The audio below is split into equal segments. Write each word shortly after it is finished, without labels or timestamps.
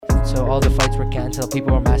So all the fights were canceled.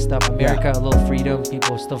 People were messed up. America, a little freedom.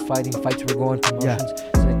 People were still fighting. Fights were going. Promotions.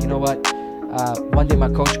 It's like, you know what? One day my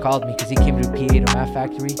coach called me because he came to a PA to Math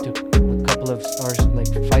Factory to a couple of our like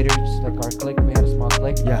fighters, like our clique. We had a small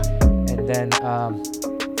clique. Yeah. And then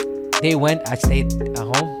they went. I stayed at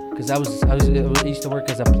home because I used to work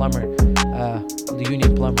as a plumber, the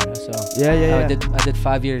union plumber. So I did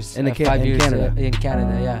 5 years. In Canada. In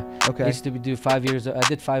Canada, yeah. Okay. I used to do 5 years. I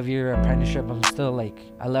did 5-year apprenticeship. I'm still like,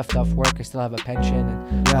 I left off work. I still have a pension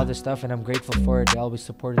and all this stuff, and I'm grateful for it. They always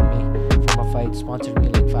supported me for my fight, sponsored me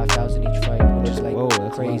like $5,000 each fight, which is like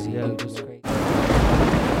crazy. Yeah. Dude, it was crazy.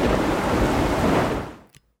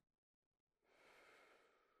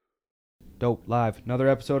 Dope. Live. Another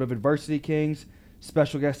episode of Adversity Kings.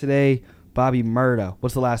 Special guest today, Bobby Murda.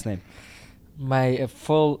 What's the last name? My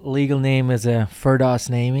full legal name is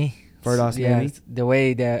Ferdaws Nayimi. Ferdaws Nayimi? The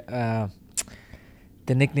way that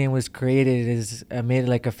the nickname was created is I made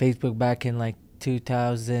like a Facebook back in like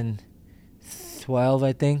 2012,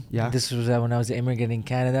 I think. Yeah. This was when I was an immigrant in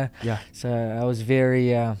Canada. Yeah. So I was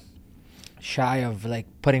very shy of like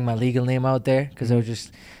putting my legal name out there because I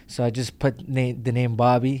just put the name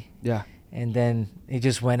Bobby. Yeah. And then it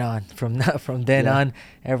just went on. From then on,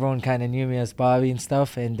 everyone kind of knew me as Bobby and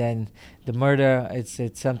stuff. And then the murder, it's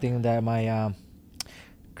something that my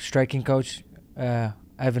striking coach,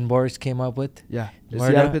 Ivan Boris, came up with. Yeah. Is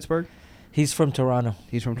Murder. he out of Pittsburgh? He's from Toronto.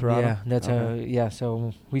 He's from Toronto? Yeah, that's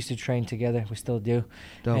so we used to train together. We still do.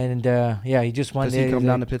 Dope. And he just wanted. Does he come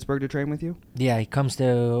down to Pittsburgh to train with you? Yeah, he comes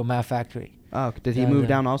to Math Factory. Oh, did he move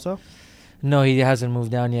down also? No, he hasn't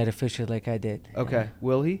moved down yet officially like I did. Okay.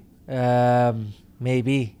 Will he?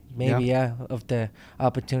 Maybe, if the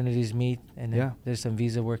opportunities meet, and there's some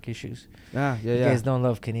visa work issues. Yeah. You guys don't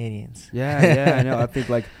love Canadians. Yeah, I know. I think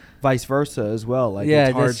like vice versa as well. Like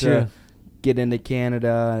it's hard that's to true. get into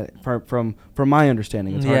Canada. From my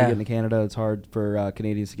understanding, it's hard to get into Canada. It's hard for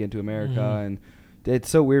Canadians to get into America, and it's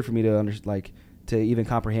so weird for me to to even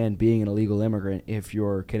comprehend being an illegal immigrant if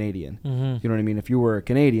you're Canadian. You know what I mean? If you were a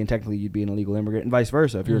Canadian, technically you'd be an illegal immigrant, and vice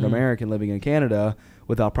versa. If you're an American living in Canada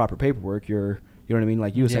without proper paperwork, you know what I mean?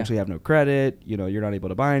 Like you essentially have no credit. You know, you're not able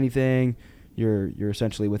to buy anything. You're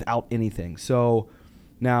essentially without anything. So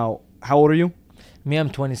now, how old are you? Me, I'm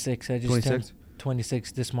 26. I just 26? turned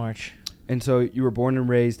 26 this March. And so you were born and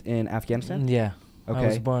raised in Afghanistan? Yeah. Okay. I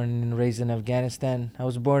was born and raised in Afghanistan. I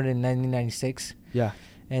was born in 1996. Yeah.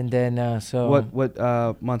 And then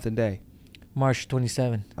what month and day? March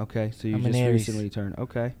 27. Okay, so you I'm just an Aries. recently turned.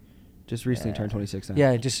 Okay, just recently turned 26 then.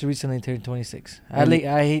 Yeah, just recently turned 26. I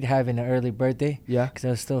hate having an early birthday. Yeah. Because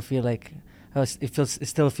I still feel like it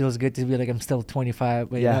still feels good to be like I'm still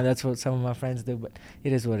 25. But you know, that's what some of my friends do. But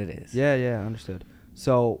it is what it is. Yeah, understood.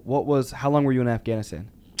 So how long were you in Afghanistan?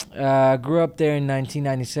 I grew up there in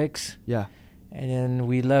 1996. Yeah. And then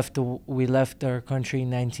we left our country in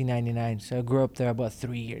 1999. So I grew up there about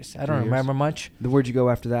 3 years. I don't remember much. Then where'd you go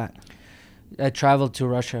after that? I traveled to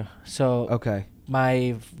Russia. So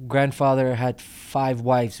my grandfather had 5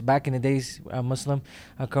 wives. Back in the days, I'm Muslim.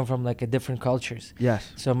 I come from like a different cultures.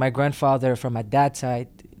 Yes. So my grandfather, from my dad's side,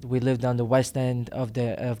 we lived on the west end of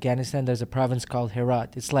Afghanistan. There's a province called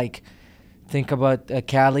Herat. It's like, think about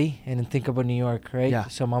Cali and then think about New York, right? Yeah.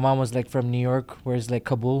 So my mom was like from New York, whereas like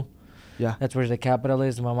Kabul. Yeah. That's where the capital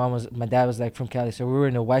is. My dad was like from Cali. So we were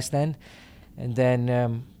in the west end. And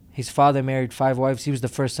then his father married 5 wives. He was the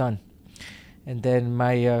first son. And then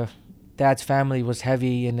my dad's family was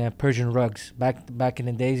heavy in Persian rugs. Back in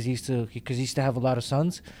the days, because he used to have a lot of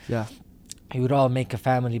sons. Yeah. He would all make a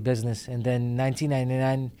family business. And then in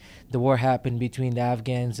 1999, the war happened between the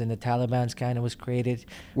Afghans and the Taliban's kind of was created.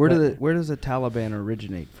 Where does the Taliban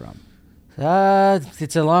originate from?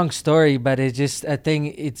 It's a long story, but I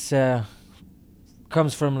think it's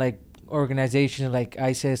comes from like organizations like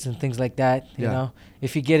ISIS and things like that. You know,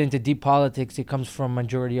 if you get into deep politics, it comes from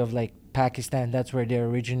majority of like Pakistan. That's where they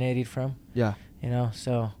originated from. Yeah. You know,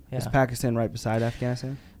 so yeah. Is Pakistan right beside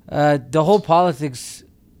Afghanistan? The whole politics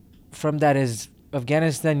from that is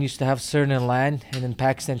Afghanistan used to have certain land, and then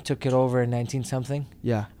Pakistan took it over in 19-something.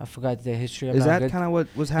 Yeah. I forgot the history. Is that kind of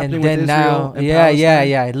what was happening and with then Israel now, and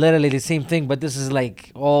yeah, literally the same thing. But this is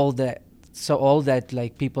like all that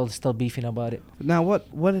like people still beefing about it. Now,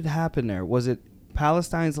 what had happened there? Was it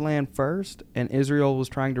Palestine's land first, and Israel was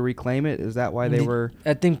trying to reclaim it? Is that why they were?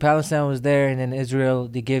 I think Palestine was there, and then Israel,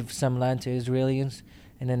 they gave some land to Israelis.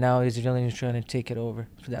 And then now Israelis trying to take it over.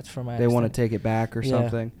 That's from my. They want to take it back or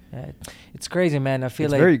something. Yeah. It's crazy, man. I feel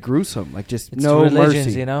it's like very gruesome. Like just it's no religions,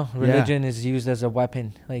 mercy. You know, religion is used as a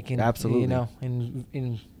weapon. Like absolutely. You know,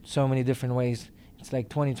 in so many different ways. It's like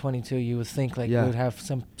 2022. You would think like we would have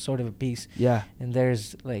some sort of a peace. Yeah. And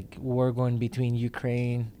there's like war going between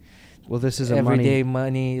Ukraine Well, this is a everyday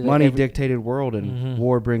money. Money dictated world, and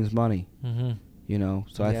war brings money. Mm-hmm. You know,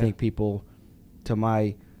 so I think people, to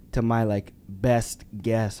my like best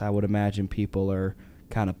guess, I would imagine people are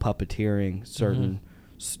kind of puppeteering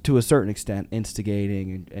to a certain extent,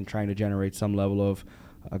 instigating and trying to generate some level of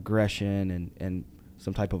aggression and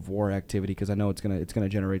some type of war activity, because I know it's gonna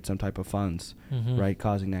generate some type of funds, right,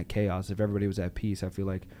 causing that chaos. If everybody was at peace, I feel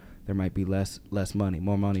like there might be less money,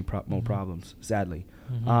 more money, more problems, sadly.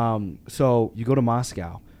 So you go to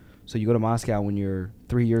Moscow. So you go to Moscow when you're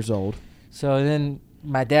 3 years old. So then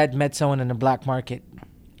my dad met someone in the black market.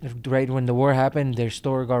 Right when the war happened, their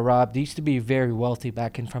store got robbed. They used to be very wealthy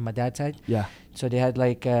back in from my dad's side. Yeah. So they had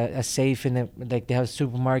like a safe in it, like they have a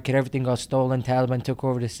supermarket. Everything got stolen. Taliban took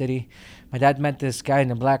over the city. My dad met this guy in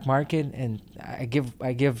the black market, and I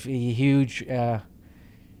give a huge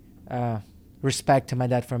respect to my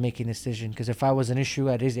dad for making this decision. Because if I was an issue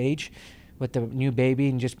at his age, with the new baby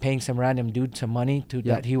and just paying some random dude some money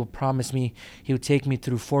that he would promise me he would take me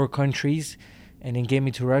through 4 countries, and then get me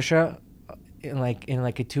to Russia in like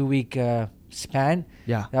a 2-week span.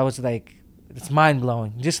 Yeah, that was like, it's mind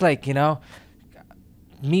blowing. Just like, you know,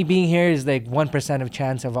 me being here is like 1% of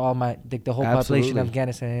chance of all my the whole population of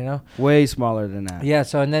Afghanistan. You know, way smaller than that. Yeah.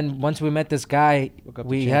 So and then once we met this guy,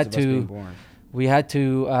 we had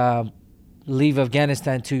to leave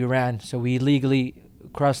Afghanistan to Iran. So we illegally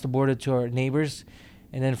crossed the border to our neighbors,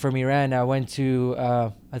 and then from Iran I went to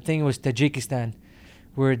I think it was Tajikistan.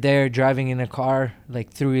 We were there driving in a car,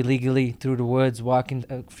 like illegally through the woods, walking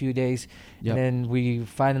a few days. And then we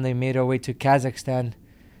finally made our way to Kazakhstan.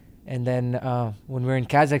 And then when we were in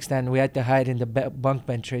Kazakhstan, we had to hide in the bunk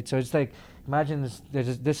bench, right? So it's like, imagine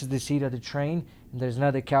this is the seat of the train, and there's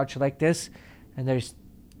another couch like this, and there's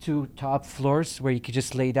 2 top floors where you could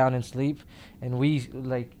just lay down and sleep. And we,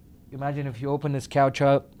 like, imagine if you open this couch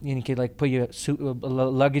up, and you could like put your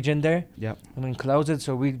luggage in there. Yep. And then close it.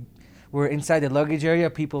 So we were inside the luggage area.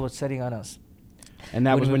 People were sitting on us. And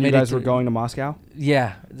that was when you guys were going to Moscow?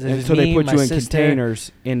 Yeah. And so they put you in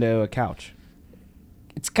containers into a couch.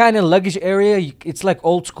 It's kind of luggage area. It's like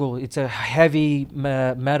old school. It's a heavy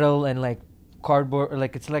metal and like cardboard.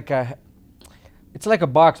 Like it's like a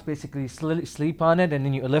box basically. Sleep on it, and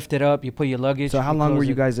then you lift it up. You put your luggage. So how long were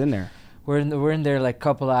you guys in there? We're in there like a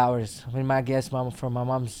couple of hours. I mean, my guess from my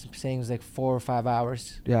mom's saying is like 4 or 5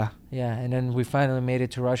 hours. Yeah. Yeah, and then we finally made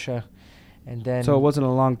it to Russia, and then. So it wasn't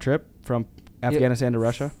a long trip from Afghanistan to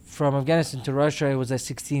Russia? From Afghanistan to Russia, it was a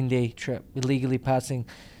 16-day trip, illegally passing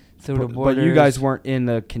through the borders. But you guys weren't in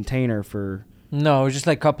the container for... No, it was just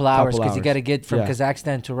like a couple hours, because you got to get from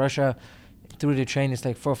Kazakhstan to Russia through the train. It's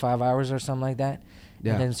like 4 or 5 hours or something like that.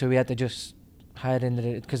 Yeah. And then so we had to just hide in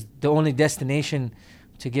the... Because the only destination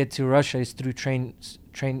to get to Russia is through train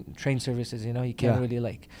services, you know? You can't really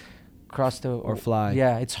like cross the... Or fly.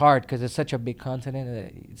 Yeah, it's hard because it's such a big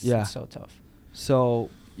continent. It's so tough.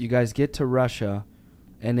 So you guys get to Russia,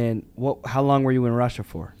 and then how long were you in Russia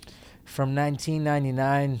for? From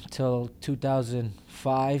 1999 till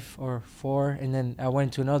 2005 or 4, and then I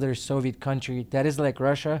went to another Soviet country that is like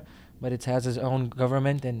Russia, but it has its own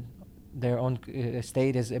government and their own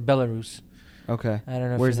state is Belarus. Okay. I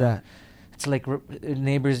don't know. Where's that? It's like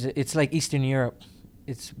neighbors. It's like Eastern Europe.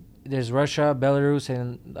 There's Russia, Belarus,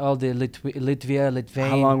 and all the Latvia, Lithuania,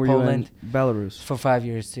 How long were Poland. You in Belarus? For 5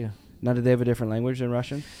 years too. Now, did they have a different language than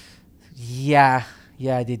Russian? Yeah,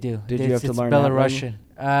 they do. Did you have to learn Belarusian?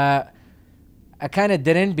 I kind of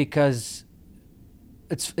didn't, because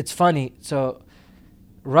it's funny. So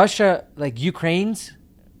Russia, like Ukrainians,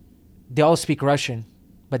 they all speak Russian,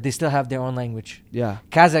 but they still have their own language. Yeah.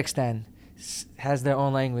 Kazakhstan has their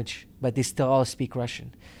own language, but they still all speak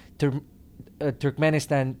Russian.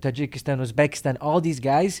 Turkmenistan, Tajikistan, Uzbekistan, all these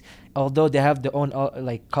guys, although they have their own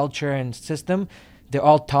like culture and system, they're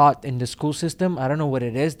all taught in the school system. I don't know what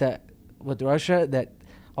it is that with Russia, that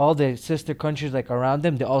all the sister countries like around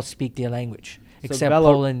them, they all speak their language. So except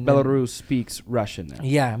Poland. Belarus speaks Russian now.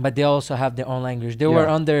 Yeah, but they also have their own language. They were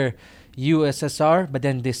under USSR, but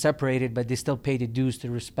then they separated, but they still pay the dues to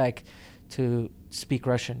respect to speak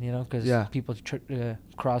Russian, you know, because people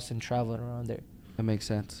cross and travel around there. That makes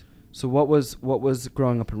sense. So what was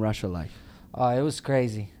growing up in Russia like? It was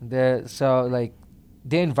crazy. The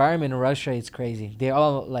environment in Russia is crazy. They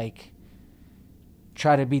all like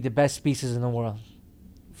try to be the best species in the world,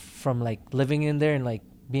 from like living in there and like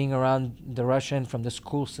being around the Russian, from the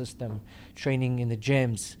school system, training in the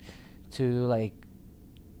gyms, to like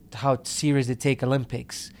how serious they take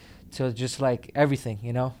Olympics, to just like everything,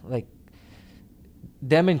 you know, like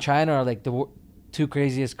them and China are like the two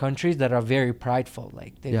craziest countries that are very prideful.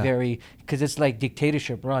 Like they're very, because it's like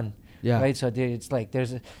dictatorship run. Yeah. Right. So it's like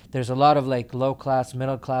there's a lot of like low class,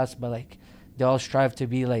 middle class, but like they all strive to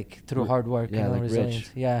be like through hard work and like resilience. rich.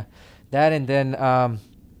 Yeah. That, and then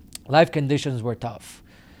life conditions were tough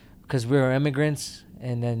because we were immigrants.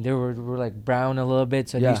 And then they were like brown a little bit,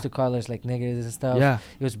 so they used to call us like niggers and stuff. Yeah.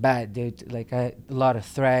 It was bad, dude. Like I had a lot of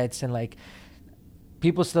threats, and like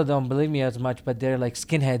people still don't believe me as much, but they're like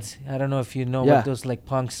skinheads. I don't know if you know what those like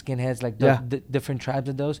punk skinheads, like different tribes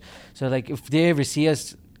of those. So like if they ever see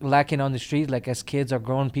us lacking on the street, like as kids or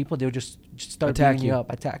grown people, they would just start beating you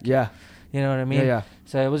up, attack you. Yeah. You know what I mean? Yeah.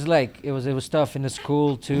 So it was like it was tough in the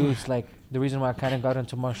school too. It's like the reason why I kind of got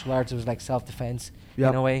into martial arts, it was like self-defense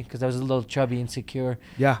in a way, because I was a little chubby, insecure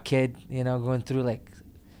kid, you know, going through like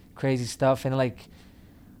crazy stuff. And like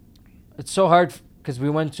it's so hard because we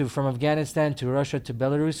went from Afghanistan to Russia to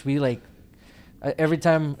Belarus. We like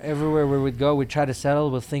everywhere we would go, we'd try to settle.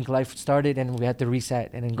 We'd think life started and we had to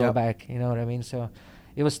reset and then go back. You know what I mean? So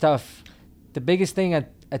it was tough. The biggest thing I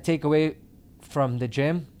take away from the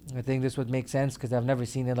gym, I think this would make sense because I've never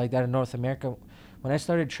seen it like that in North America. When I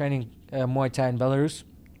started training Muay Thai in Belarus.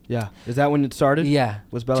 Yeah. Is that when it started? Yeah.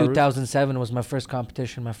 Was Belarus? 2007 was my first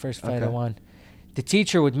competition, my first fight I won. The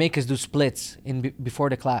teacher would make us do splits before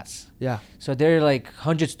the class. Yeah. So there are like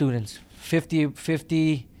 100 students.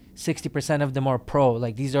 60% of them are pro.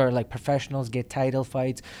 Like these are like professionals, get title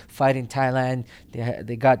fights, fight in Thailand.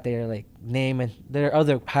 They got their like name, and there are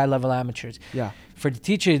other high-level amateurs. Yeah. For the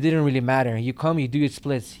teacher, it didn't really matter. You come, you do your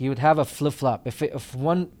splits. He would have a flip-flop. If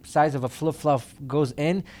one size of a flip-flop goes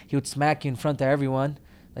in, he would smack you in front of everyone.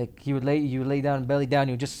 Like he would lay down, belly down.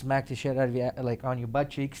 You would just smack the shit out of you, like on your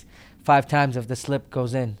butt cheeks, 5 times if the slip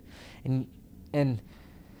goes in, and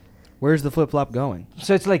where's the flip-flop going?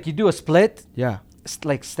 So it's like you do a split. Yeah.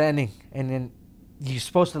 Like standing, and then you're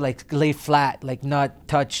supposed to like lay flat, like not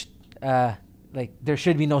touch. Like there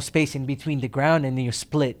should be no space in between the ground and your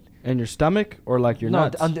split. And your stomach, or like your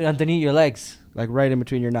nuts? No, underneath your legs. Like right in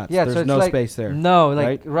between your nuts. Yeah, there's so it's no like, space there. No, like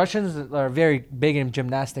right? Russians are very big in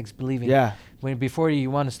gymnastics, believe it. Yeah. Before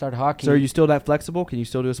you want to start hockey. So are you still that flexible? Can you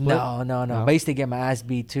still do a split? No. I used to get my ass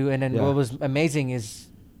beat too. And then what was amazing is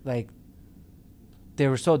like they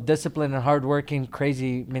were so disciplined and hardworking,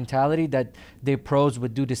 crazy mentality that the pros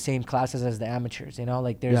would do the same classes as the amateurs. You know,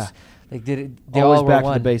 like there's like they always all back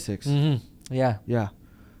were to the basics. Mm-hmm. Yeah. Yeah.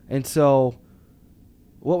 And so,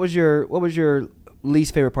 what was your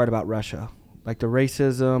least favorite part about Russia? Like the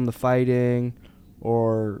racism, the fighting,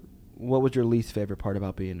 or what was your least favorite part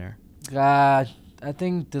about being there? I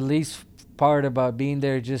think the least part about being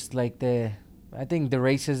there just like the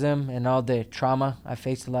racism and all the trauma I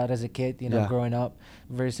faced a lot as a kid, you know, growing up,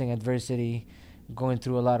 facing adversity, going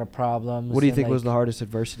through a lot of problems. What do you think was the hardest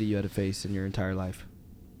adversity you had to face in your entire life?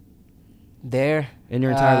 There? In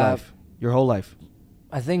your entire life? Your whole life?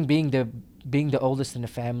 I think being the oldest in the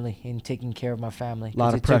family and taking care of my family. A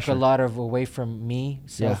lot of pressure. It took a lot of away from me,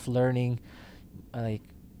 self-learning, like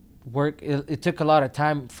work. It took a lot of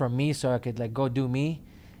time from me so I could like go do me.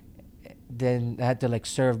 Then I had to like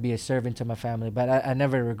be a servant to my family. But I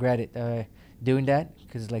never regretted doing that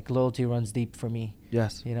because like loyalty runs deep for me.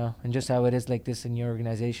 Yes. You know, and just how it is like this in your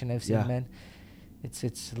organization, I've seen, man.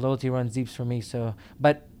 It's loyalty runs deep for me. So,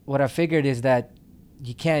 but what I figured is that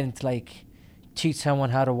you can't like teach someone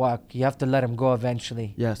how to walk. You have to let them go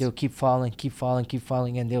eventually. Yes. They'll keep falling,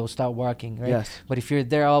 and they'll start walking, right? Yes. But if you're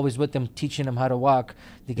there always with them, teaching them how to walk,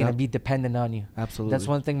 they're going to be dependent on you. Absolutely. That's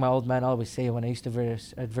one thing my old man always say when I used to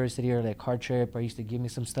face adversity or like hardship, or used to give me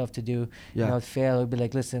some stuff to do, you know, fail, he'd be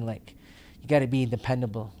like, listen, like, you got to be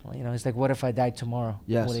dependable. You know, it's like, what if I died tomorrow?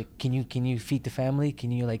 Yes. Can you feed the family? Can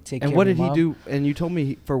you like take care of your mom? And what did he do? And you told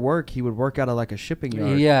me for work, he would work out of like a shipping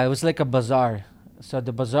yard. Yeah, it was like a bazaar. So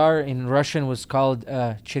the bazaar in Russian was called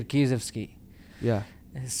Cherkizovsky. Yeah.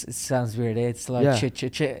 It sounds weird. It's like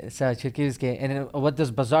Cherkizovsky. And what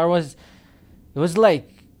this bazaar was, it was like,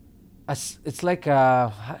 it's like,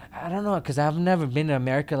 I don't know, because I've never been to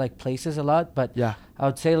America, like places a lot, but I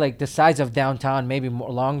would say like the size of downtown, maybe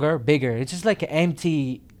more longer, bigger. It's just like an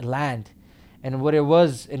empty land. And what it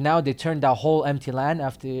was, and now they turned that whole empty land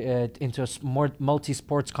after into a more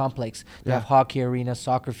multi-sports complex. They have hockey arenas,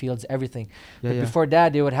 soccer fields, everything. But before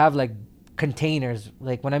that, they would have like containers.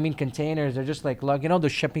 Like when I mean containers, they're just like you know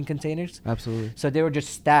those shipping containers. Absolutely. So they were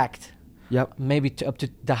just stacked. Yep. Maybe up to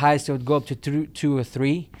the highest, it would go up to 2 or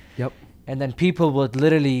 3. Yep. And then people would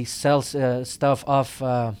literally sell stuff off.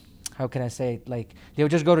 How can I say it? Like they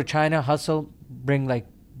would just go to China, hustle, bring like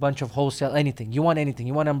bunch of wholesale anything. You want anything.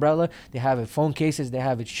 You want umbrella, they have it. Phone cases, they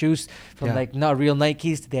have it. Shoes from like not real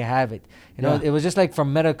Nikes, they have it. You know, it was just like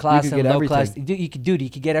from middle class and low class. You could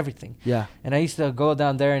get everything. Yeah. And I used to go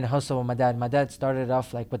down there and hustle with my dad. My dad started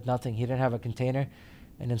off like with nothing. He didn't have a container.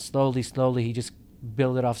 and then slowly he just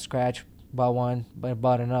built it off scratch. Bought one, but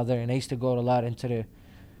bought another, and I used to go a lot into the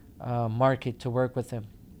market to work with him,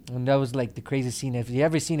 and that was like the crazy scene. Have you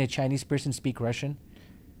ever seen a Chinese person speak Russian?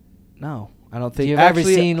 No, I don't think. You've ever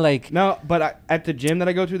seen like no, but at the gym that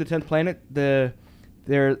I go to, the 10th Planet, the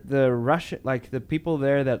Russian, like the people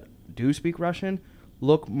there that do speak Russian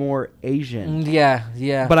look more Asian.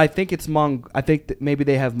 Yeah. But I think it's I think that maybe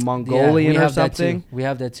they have Mongolian or something. We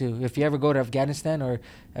have that too. If you ever go to Afghanistan or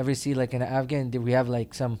ever see like an Afghan, we have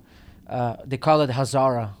like some. They call it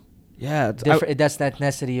Hazara. Yeah, that's the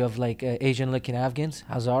ethnicity of like Asian-looking Afghans.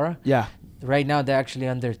 Hazara. Yeah. Right now they're actually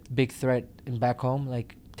under big threat in back home.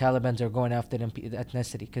 Like Taliban's are going after them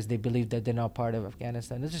ethnicity because they believe that they're not part of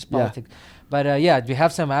Afghanistan. It's just politics. Yeah. But we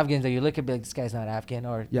have some Afghans that you look at like, this guy's not Afghan,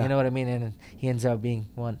 or you know what I mean, and he ends up being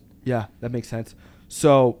one. Yeah, that makes sense.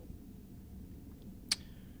 So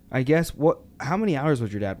I guess how many hours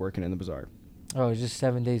was your dad working in the bazaar? Oh, it was just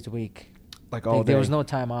 7 days a week. Like all day? There was no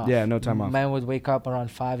time off. Yeah, no time off. Man would wake up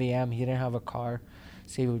around 5 a.m. He didn't have a car,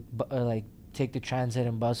 so he would like take the transit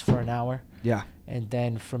and bus for an hour. Yeah. And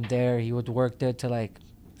then from there he would work there till like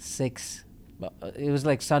 6. It was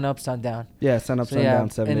like sun up, sun down. Yeah, sun up, sun down,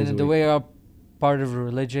 7 days a week. And the way our part of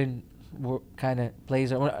religion kind of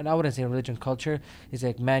plays, and I wouldn't say religion, culture, is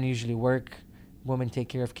like men usually work, women take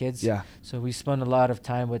care of kids. Yeah. So we spent a lot of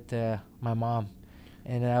time with my mom,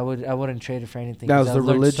 and I wouldn't trade it for anything. That was the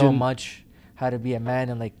religion. So much how to be a man,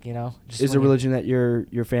 and like, you know. Is the religion that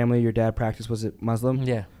your family, your dad practiced, was it Muslim?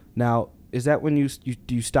 Yeah. Now, is that when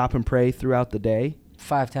do you stop and pray throughout the day?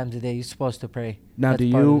 5 times a day you're supposed to pray. Now, do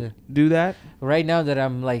you do that? Right now that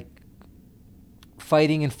I'm like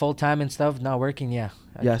fighting in full time and stuff, not working, yeah.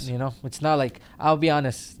 Yes. You know, it's not like, I'll be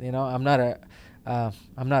honest, you know, I'm not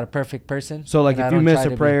a perfect person. So like if you miss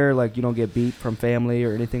a prayer, like you don't get beat from family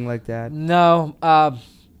or anything like that? No.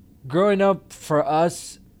 Growing up for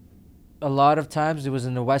us, a lot of times it was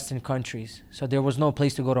in the Western countries, so there was no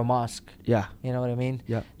place to go to mosque. Yeah. You know what I mean?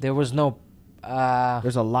 Yeah. There was no.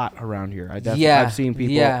 There's a lot around here. I've seen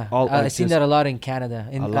people. Yeah. I've seen that a lot in Canada.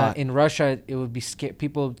 In Russia, it would be scary.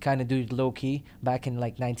 People kind of do it low key back in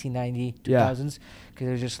like 1990, 2000s, because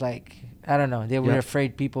they're just like, I don't know, they were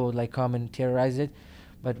afraid people would like come and terrorize it.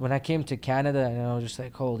 But when I came to Canada, and I was just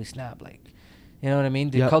like, holy snap, like. You know what I mean?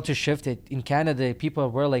 The culture shifted. In Canada, people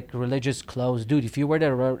wear like religious clothes. Dude, if you wear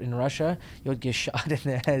that in Russia, you would get shot in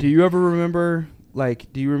the head. Do you ever remember,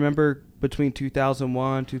 between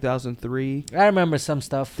 2001, 2003? I remember some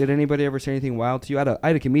stuff. Did anybody ever say anything wild to you? I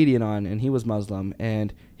had a comedian on, and he was Muslim,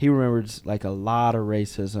 and he remembered like a lot of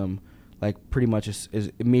racism, like pretty much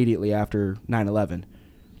is immediately after 9/11.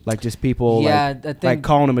 Like just people like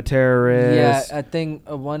calling him a terrorist. Yeah, I think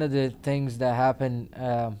one of the things that happened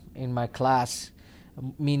in my class,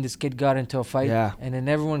 me and this kid got into a fight. Yeah. And then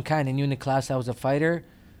everyone kind of knew in the class I was a fighter.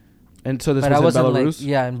 And so this was in Belarus?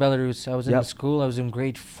 In Belarus. I was in the school. I was in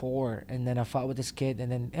grade 4. And then I fought with this kid.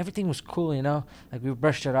 And then everything was cool, you know. Like we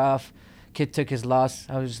brushed it off. Kid took his loss.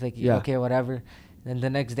 I was just like, okay, whatever. And the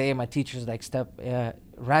next day, my teachers like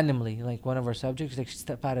randomly, like one of our subjects, like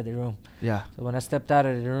step out of the room. Yeah. So when I stepped out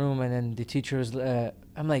of the room, and then the teacher was,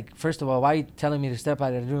 I'm like, first of all, why are you telling me to step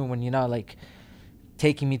out of the room when you're not like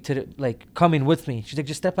taking me to coming with me? She's like,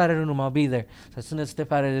 just step out of the room, I'll be there. So as soon as I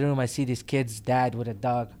step out of the room, I see this kid's dad with a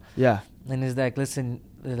dog. Yeah. And he's like, listen,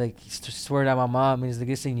 like he sweared at my mom. And he's like,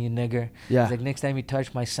 listen, you nigger. Yeah. He's like, next time you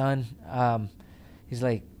touch my son, he's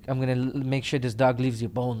like, I'm gonna make sure this dog leaves you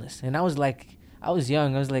boneless. And I was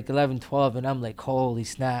young. I was like 11, 12, and I'm like, holy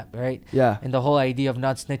snap, right? Yeah. And the whole idea of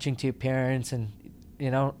not snitching to your parents and, you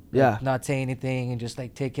know, like not saying anything and just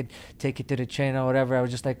like take it to the chin or whatever. I was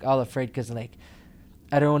just like all afraid because like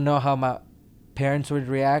I don't know how my parents would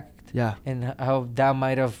react. Yeah. And how that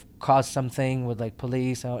might have caused something with like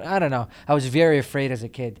police. I don't know. I was very afraid as a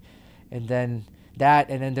kid. And then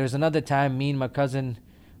there was another time me and my cousin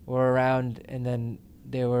were around, and then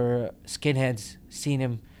there were skinheads seen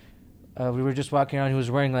him. We were just walking around. He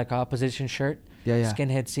was wearing like a opposition shirt. Yeah.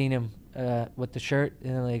 Skinhead seen him with the shirt,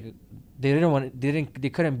 and like they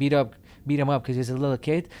couldn't beat him up because he's a little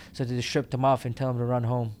kid. So they just stripped him off and tell him to run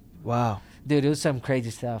home. Wow, dude, it was some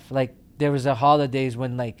crazy stuff. Like there was a holidays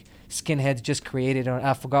when like skinheads just created, or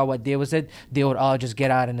I forgot what day was it. They would all just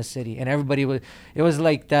get out in the city, and everybody would. It was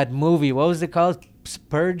like that movie. What was it called?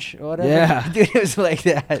 Purge or whatever. Yeah, dude, it was like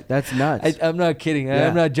that. That's nuts. I'm not kidding. Yeah.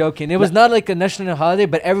 I'm not joking. It was not like a national holiday,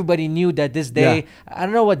 but everybody knew that this day. Yeah. I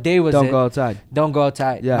don't know what day was. Don't go outside. Don't go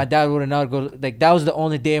outside. Yeah. My dad would not go. Like that was the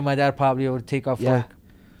only day my dad probably would take off work.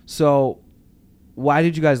 So, why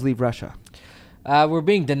did you guys leave Russia? We're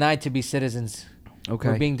being denied to be citizens. Okay.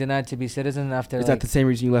 We're being denied to be citizens after. Is that the same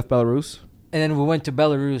reason you left Belarus? and then we went to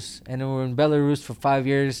Belarus, and we were in Belarus for 5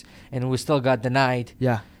 years, and we still got denied.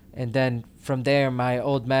 Yeah. And then from there, my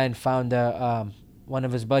old man found one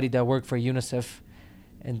of his buddy that worked for UNICEF,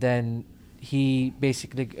 and then he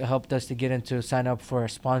basically helped us to get into sign up for a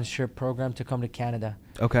sponsorship program to come to Canada.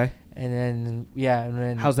 Okay. And then and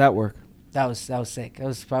then how's that work? That was sick. That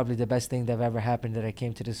was probably the best thing that ever happened that I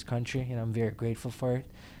came to this country, and I'm very grateful for it.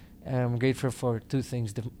 I'm grateful for two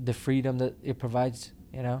things: the freedom that it provides,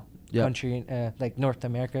 country like North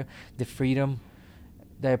America, the freedom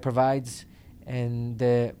that it provides, and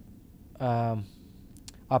the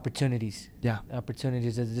opportunities. Yeah.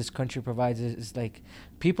 Opportunities that this country provides is like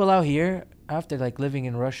people out here after like living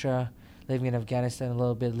in Russia, living in Afghanistan a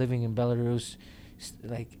little bit, living in Belarus,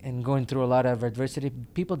 like and going through a lot of adversity.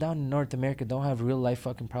 People down in North America don't have real life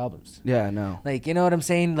fucking problems. Yeah, no. Like, you know what I'm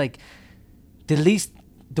saying? Like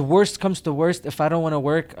the worst comes to worst. If I don't want to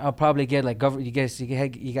work, I'll probably get like you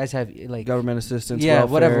guys have like government assistance. Yeah,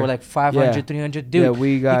 welfare. Whatever, like 500, 300. Dude, yeah,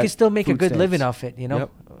 we got. You can still make a good stamps. living off it. Yep.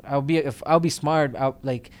 I'll be smart. I'll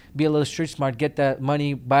like be a little street smart. Get that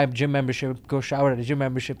money, buy a gym membership, go shower at a gym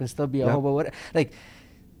membership, and still be a hobo. What like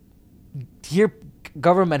here,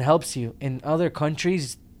 government helps you. In other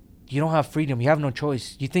countries, you don't have freedom. You have no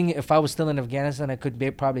choice. You think if I was still in Afghanistan, I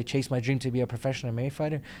could probably chase my dream to be a professional MMA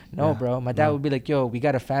fighter? No, bro. My dad would be like, yo, we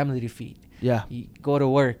got a family to feed. Yeah. You go to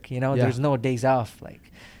work, there's no days off.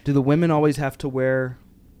 Like, do the women always have to wear?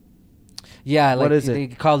 Yeah. What like is it? They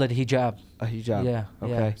call it hijab. A hijab. Yeah.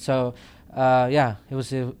 Okay. Yeah.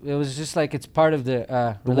 So, it was just like it's part of the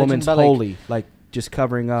the religion, woman's holy, like just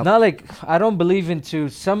covering up. Not like I don't believe into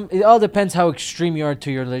some. It all depends how extreme you are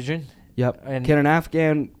to your religion. Yep. And can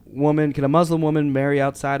a Muslim woman marry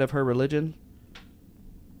outside of her religion?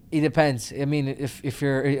 It depends. I mean, if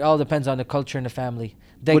you're, it all depends on the culture and the family.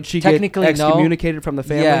 Would she get excommunicated from the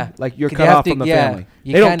family? Yeah. Like you're cut off from the family.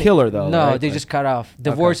 They don't kill her though. No, right? they just cut off.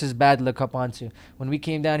 Divorce is bad to look up onto. When we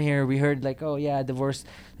came down here, we heard like, oh yeah, divorce.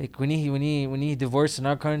 Like when he divorced in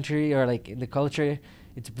our country or like in the culture,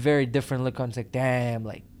 it's a very different look on. It's like damn,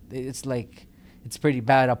 like it's pretty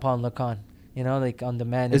bad upon look on. Like on the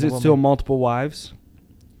man. Is and it the woman. still multiple wives?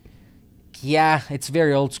 Yeah, it's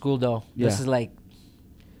very old school though. Yeah.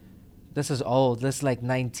 This is old. This is like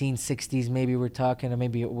 1960s maybe we're talking, or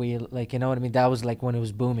maybe we like, you know what I mean? That was like when it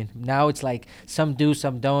was booming. Now it's like some do,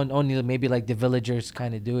 some don't. Only maybe like the villagers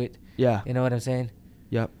kind of do it. Yeah. You know what I'm saying?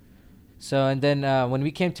 Yep. So, and then when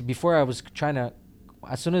we came to, before I was trying to,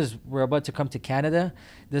 as soon as we're about to come to Canada,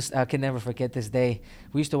 I can never forget this day.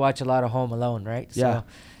 We used to watch a lot of Home Alone, right? Yeah. So,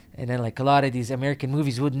 and then like a lot of these American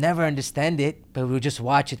movies, we would never understand it, but we would just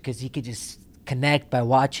watch it because you could just connect by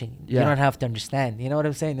watching. Yeah. You don't have to understand. You know what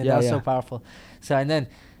I'm saying? And Yeah, that was yeah. so powerful. So, and then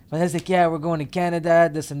my dad's like, yeah, we're going to Canada,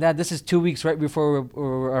 this and that. This is 2 weeks right before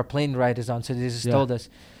our plane ride is on. So they just told us.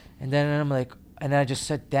 And then I'm like, and I just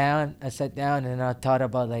sat down and I thought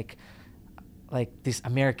about like this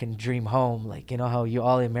American dream home, like, how you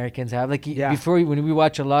all Americans have, like, before when we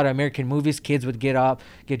watch a lot of American movies, kids would get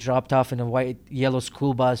dropped off in a white yellow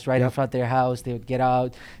school bus right in front of their house. They would get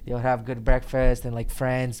out, they would have good breakfast and like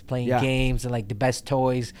friends playing games and like the best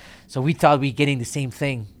toys. So we thought we getting the same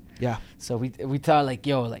thing. Yeah. So we thought like,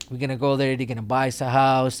 yo, like we're gonna go there, they're gonna buy us a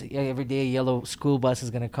house. Every day yellow school bus is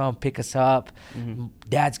gonna come pick us up. Mm-hmm.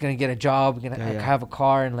 Dad's gonna get a job, we're gonna have a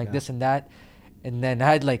car and like this and that. And then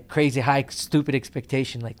I had like crazy high, stupid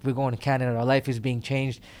expectation. Like we're going to Canada, our life is being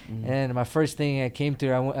changed. Mm-hmm. And my first thing I came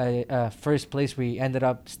to, first place we ended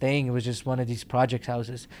up staying, it was just one of these project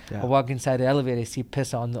houses. Yeah. I walk inside the elevator, I see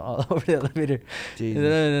piss all over the elevator.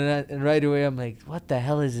 Jesus. And right away I'm like, what the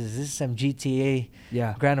hell is this? Is this some GTA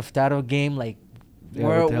Grand Theft Auto game? Like,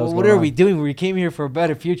 what are we doing? We came here for a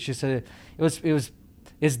better future. So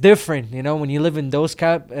it's different, when you live in those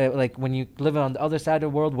like when you live on the other side of the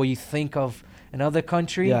world, where you think of another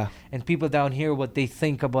country, and people down here what they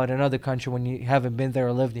think about another country when you haven't been there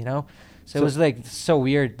or lived, So it was like so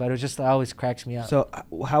weird, but it was just always cracks me up. So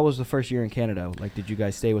how was the first year in Canada? Like, did you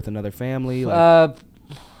guys stay with another family?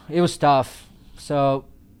 It was tough. So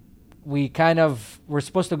we're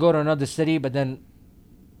supposed to go to another city, but then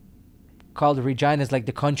called Regina's like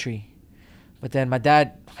the country. But then my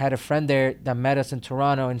dad had a friend there that met us in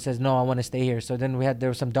Toronto and says, no, I want to stay here. So then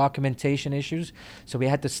there were some documentation issues. So we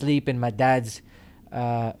had to sleep in my dad's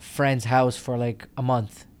friend's house for like a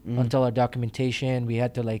month until our documentation. We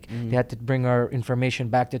had to they had to bring our information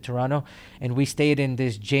back to Toronto. And we stayed in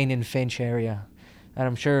this Jane and Finch area. And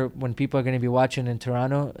I'm sure when people are going to be watching in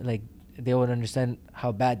Toronto, like they would understand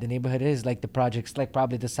how bad the neighborhood is. Like the projects, like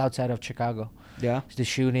probably the south side of Chicago. Yeah. The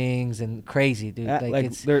shootings and crazy, dude. Like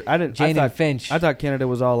it's Jane and Finch. I thought Canada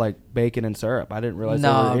was all like bacon and syrup. I didn't realize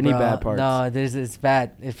No, there were any bro. bad parts. No, it's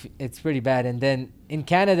bad. If it's pretty bad. And then in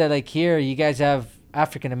Canada, like here, you guys have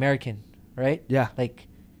African American, right? Yeah. Like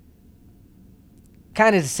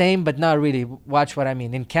kind of the same, but not really. Watch what I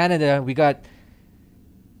mean. In Canada, we got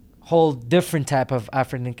whole different type of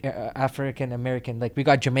African American. Like we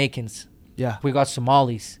got Jamaicans. Yeah. We got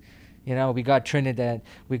Somalis. You know, we got Trinidad,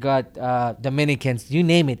 we got Dominicans, you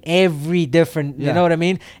name it, every different, you know what I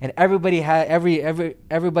mean? And everybody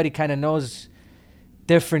everybody kind of knows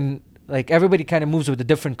different, like everybody kind of moves with a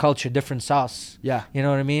different culture, different sauce. Yeah. You know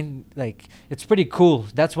what I mean? Like, it's pretty cool.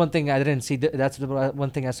 That's one thing I didn't see. That's the one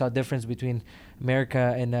thing I saw difference between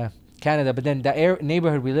America and Canada. But then the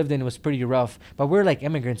neighborhood we lived in was pretty rough. But we're like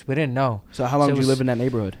immigrants. We didn't know. So how long did you live in that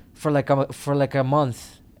neighborhood? For like a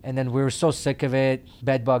month. And then we were so sick of it.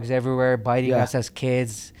 Bed bugs everywhere, biting us as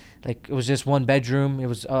kids. Like, it was just one bedroom. It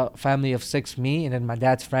was a family of 6, me, and then my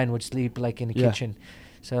dad's friend would sleep, like, in the kitchen.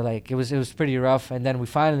 So, like, it was pretty rough. And then we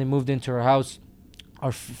finally moved into our house.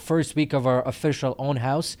 Our first week of our official own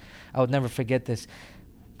house, I would never forget this.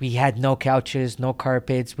 We had no couches, no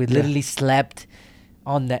carpets. We literally slept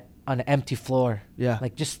on an empty floor. Yeah.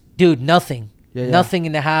 Like, just, dude, nothing. Nothing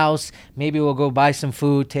in the house. Maybe we'll go buy some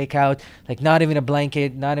food, take out. Like, not even a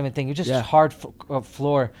blanket, not even a thing. It was just hard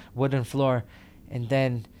floor, wooden floor. And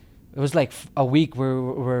then it was like a week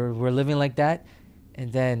we're living like that.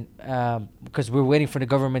 And then because we're waiting for the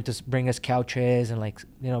government to bring us couches and, like,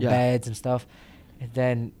 beds and stuff. And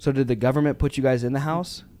then. So did the government put you guys in the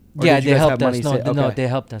house? Yeah, they helped us. No, they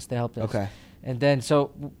helped us. Okay. And then,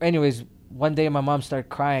 so anyways, one day my mom started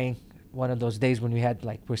crying. One of those days when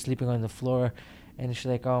we're sleeping on the floor, and she's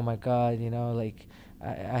like, oh my God, like,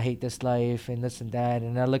 I hate this life and this and that.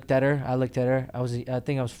 And I looked at her. I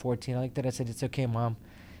think I was 14. I looked at her. I said, it's okay, Mom.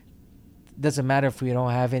 It doesn't matter if we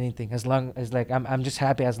don't have anything. As long as, like, I'm just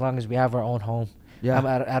happy as long as we have our own home.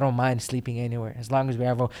 Yeah. I don't mind sleeping anywhere as long as we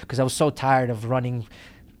have our, because I was so tired of running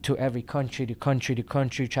to every country,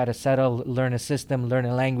 try to settle, learn a system, learn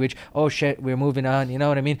a language. Oh shit, we're moving on. You know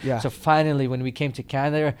what I mean? Yeah. So finally, when we came to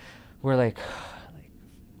Canada, we're like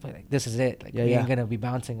this is it. Like, we ain't gonna be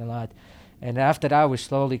bouncing a lot. And after that, we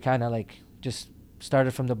slowly kind of like just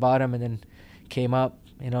started from the bottom and then came up.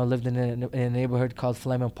 Lived in a neighborhood called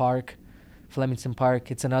Flemington Park.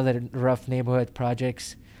 It's another rough neighborhood,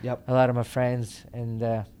 projects. Yep. A lot of my friends, and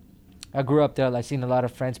I grew up there. I seen a lot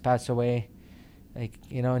of friends pass away, like,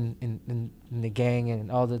 in the gang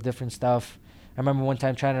and all the different stuff. I remember one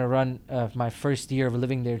time trying to run, my first year of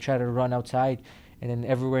living there, try to run outside. And then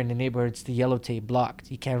everywhere in the neighborhood, it's the yellow tape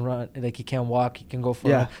blocked. You can't run, like, you can't walk, you can go for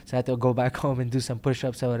a run. So I had to go back home and do some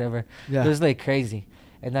push-ups or whatever. Yeah. It was, like, crazy.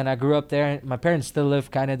 And then I grew up there. My parents still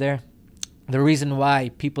live kind of there. The reason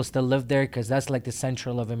why people still live there, because that's, like, the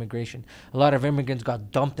central of immigration. A lot of immigrants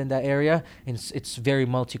got dumped in that area, and it's very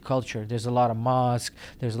multicultural. There's a lot of mosques.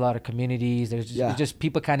 There's a lot of communities. There's just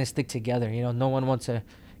people kind of stick together. No one wants to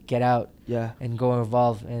get out and go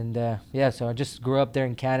involved. And so I just grew up there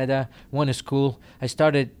in Canada, went to school. I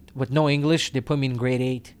started with no English. They put me in grade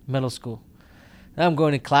 8 middle school. Now I'm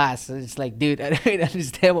going to class. It's like, dude, I don't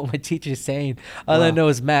understand what my teacher's saying. All I know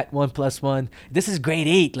is math, 1 + 1. This is grade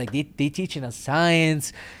 8. Like, they teaching us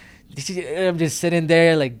science. I'm just sitting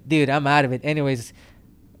there like, dude, I'm out of it. Anyways,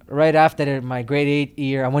 right after my grade 8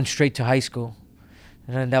 year, I went straight to high school.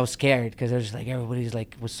 And then I was scared because there's like everybody's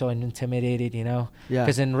like was so intimidated, Yeah.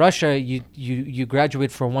 Because in Russia, you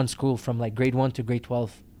graduate from one school from like grade 1 to grade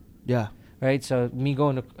 12. Yeah. Right. So me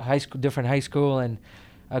going to high school, different high school, and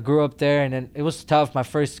I grew up there, and then it was tough my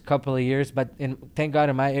first couple of years. But thank God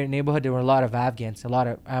in my neighborhood there were a lot of Afghans, a lot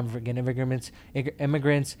of African immigrants,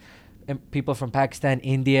 people from Pakistan,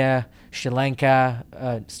 India, Sri Lanka,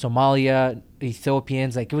 Somalia,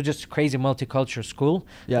 Ethiopians. Like, it was just a crazy multicultural school.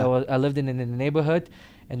 Yeah. So I lived in the neighborhood,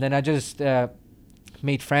 and then I just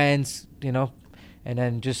made friends, and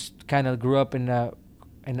then just kind of grew up in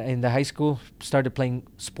the high school, started playing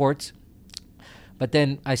sports. But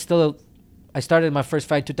then I started my first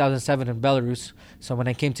fight 2007 in Belarus. So when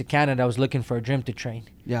I came to Canada, I was looking for a gym to train.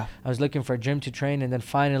 Yeah. I was looking for a gym to train, and then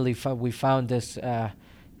finally we found this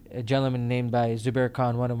a gentleman named by Zubair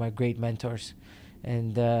Khan, one of my great mentors.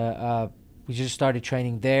 And we just started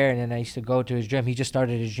training there, and then I used to go to his gym. He just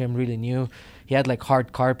started his gym really new. He had like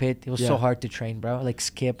hard carpet. It was so hard to train, bro. Like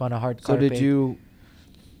skip on a hard carpet. So did you,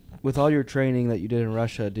 with all your training that you did in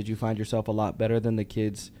Russia, did you find yourself a lot better than the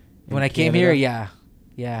kids when I came here? Yeah.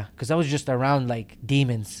 Because I was just around like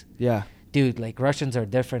demons. Yeah. Dude, like Russians are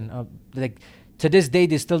different. Like to this day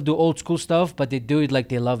they still do old school stuff, but they do it like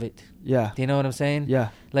they love it. Yeah. Do you know what I'm saying? Yeah.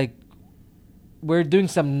 Like, we're doing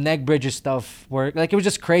some neck bridges stuff where, like, it was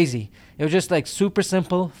just crazy. It was just, like, super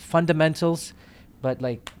simple fundamentals, but,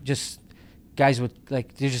 like, just guys would,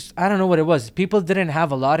 like, they just, I don't know what it was. People didn't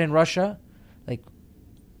have a lot in Russia, like,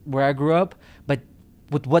 where I grew up, but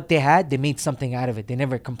with what they had, they made something out of it. They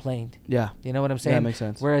never complained. Yeah. You know what I'm saying? Yeah, that makes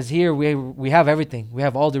sense. Whereas here, we have everything. We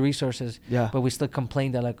have all the resources. Yeah. But we still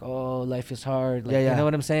complain that, like, oh, life is hard. Like, Yeah, yeah. You know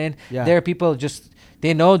what I'm saying? Yeah. There are people just,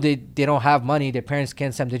 they know they don't have money. Their parents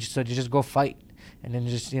can't send them. So they just go fight. And then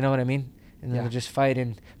just, you know what I mean? And then they just fight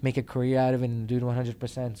and make a career out of it and do it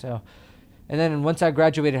 100%. So, and then once I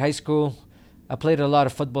graduated high school, I played a lot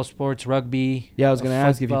of football sports, rugby. Yeah, I was going to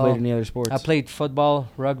ask if you played any other sports. I played football,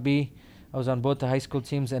 rugby. I was on both the high school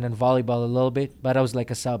teams, and then volleyball a little bit, but I was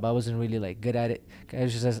like a sub. I wasn't really like good at it. I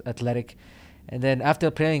was just as athletic. And then after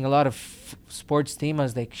playing a lot of sports team, I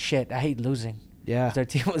was like, shit, I hate losing. Yeah. 'Cause our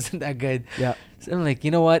team wasn't that good. Yeah. So I'm like,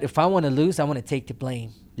 you know what? If I want to lose, I want to take the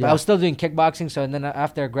blame. Yeah. But I was still doing kickboxing. So and then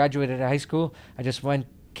after I graduated high school, I just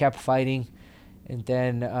kept fighting, and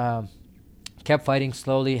then kept fighting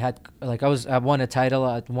slowly. I won a title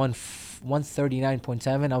at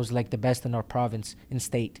 139.7. I was like the best in our province in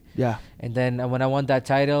state. Yeah. And then when I won that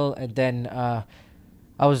title, and then I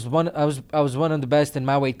was one of the best in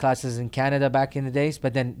my weight classes in Canada back in the days.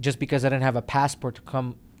 But then just because I didn't have a passport to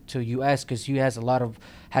come to US, because US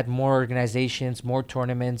had more organizations, more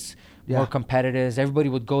tournaments, more competitors. Everybody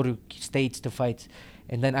would go to states to fight,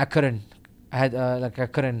 and then I couldn't. I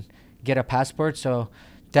couldn't get a passport, so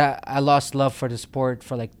that I lost love for the sport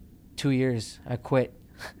for like 2 years. I quit.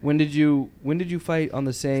 When did you fight in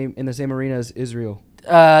the same arena as Israel?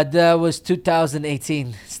 That was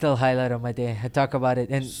 2018. Still highlight on my day. I talk about it,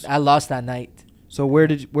 and I lost that night. So where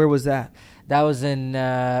was that? That was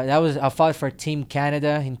I fought for Team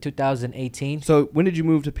Canada in 2018. So when did you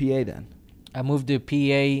move to PA then? I moved to PA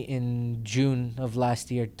in June of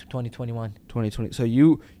last year, 2021. 2020. So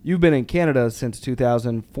you've been in Canada since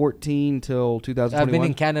 2014 till 2021? I've been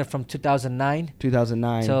in Canada from 2009.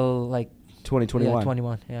 2009. Till like 2021. Yeah,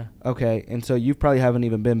 21, yeah. Okay, and so you probably haven't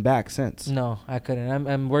even been back since. No, I couldn't.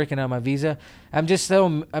 I'm working on my visa. I'm just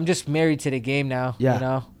married to the game now. Yeah. You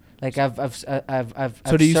know, like I've.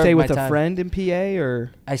 So do you stay with a friend in PA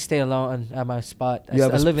or? I stay alone at my spot. I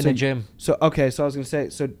live live in a gym. So okay, so I was gonna say,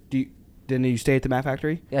 so didn't you stay at the Mat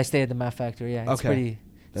Factory? Yeah, I stay at the Mat Factory. Yeah, it's pretty.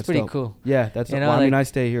 It's pretty cool. Yeah, that's. You know, well, I mean, I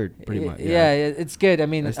stay here pretty much. Yeah, it's good. I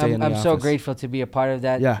mean, I'm so office. grateful to be a part of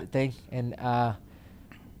that thing, and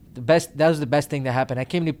that was the best thing that happened. I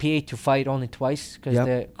came to PA to fight only twice because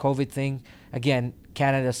the COVID thing. Again,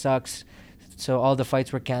 Canada sucks, so all the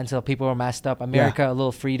fights were canceled. People were masked up. America, a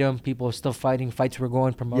little freedom. People were still fighting. Fights were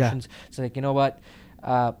going. Promotions. So like, you know what?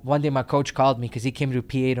 One day my coach called me because he came to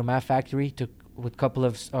PA to Mat Factory with a couple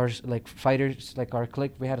of our like fighters, like our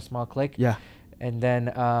clique. We had a small clique. Yeah. And then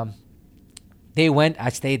they went. I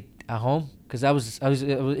stayed at home because I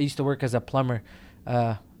used to work as a plumber,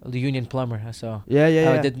 the union plumber. So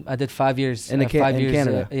I did 5 years in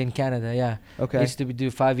Canada. In Canada, yeah. Okay. I used to do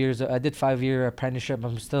 5 years. I did 5-year apprenticeship.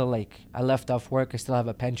 I'm still like, I left off work. I still have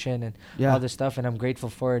a pension and all this stuff, and I'm grateful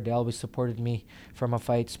for it. They always supported me for my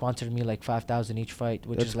fight, sponsored me like $5,000 each fight,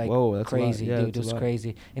 which is like crazy, dude. It was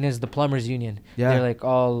crazy. And it's the plumbers union. Yeah. They're like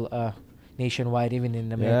all nationwide, even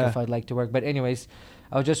in America, if I'd like to work. But anyways,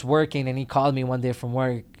 I was just working, and he called me one day from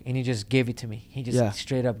work, and he just gave it to me. He just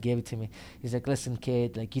straight up gave it to me. He's like, listen,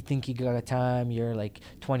 kid, like, you think you got time? You're like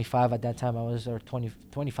 25 at that time. I was, or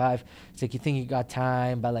 25. It's like, you think you got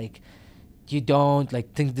time, but like, you don't,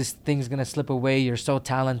 like, think this thing's gonna slip away. You're so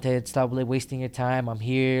talented. Stop wasting your time. I'm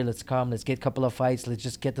here. Let's come. Let's get a couple of fights. Let's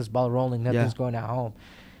just get this ball rolling. Nothing's going at home.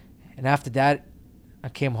 And after that, I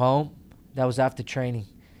came home. That was after training.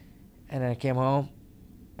 And then I came home,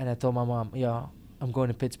 and I told my mom, yo, I'm going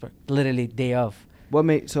to Pittsburgh. Literally day of. What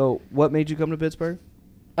made you come to Pittsburgh?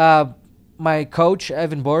 My coach,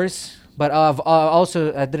 Evan Boris. But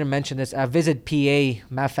I didn't mention this. I visited PA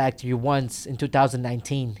Mat Factory once in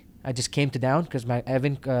 2019. I just came to down because my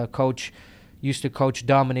Evan coach used to coach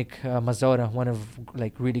Dominic Mazzotta, one of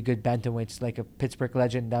like really good bantamweights, like a Pittsburgh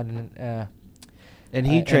legend down in and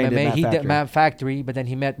he trained MMA. at Mat Factory. He did Mat Factory, but then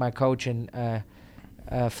he met my coach in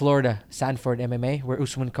Florida, Sanford MMA, where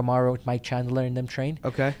Usman Kamaru, Mike Chandler, and them train.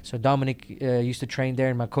 Okay. So Dominic used to train there,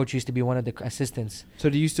 and my coach used to be one of the assistants. So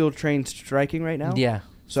do you still train striking right now? Yeah.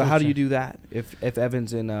 So how do you do that if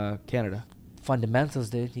Evan's in Canada? Fundamentals,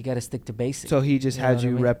 dude. You got to stick to basics. So he just had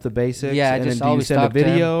you rep the basics? Yeah, and I just then do you always send a talk to him.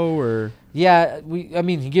 video or? Yeah,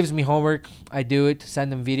 he gives me homework. I do it,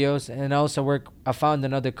 send him videos. And I also I found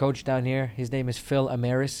another coach down here. His name is Phil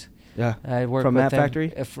Amaris. Yeah. I work From with Matt him.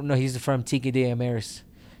 Factory? No, he's from Tiki de Amaris.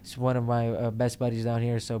 He's one of my best buddies down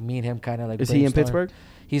here. So me and him kind of like. Is he in brainstorm. Pittsburgh?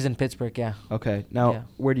 He's in Pittsburgh, yeah. Okay. Now,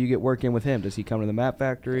 where do you get work in with him? Does he come to the Matt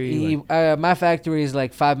Factory? My factory is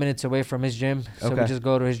like 5 minutes away from his gym. So Okay. we just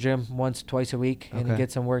go to his gym twice a week, and he Okay.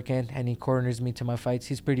 gets some work in, and he corners me to my fights.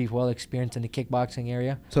 He's pretty well experienced in the kickboxing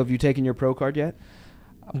area. So have you taken your pro card yet?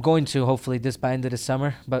 I'm going to hopefully this by end of the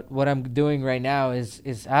summer. But what I'm doing right now is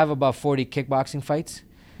I have about 40 kickboxing fights,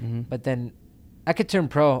 Mm-hmm. but then I could turn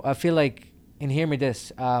pro. I feel like, and hear me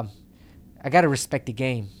this, I got to respect the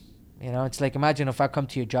game. You know, it's like, imagine if I come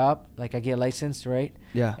to your job, like I get licensed, right?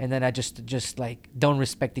 Yeah. And then I just like don't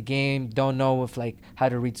respect the game, don't know if like how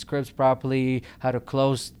to read scripts properly, how to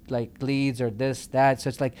close like leads or this, that. So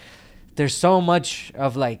it's like there's so much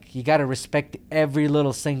of like you gotta respect every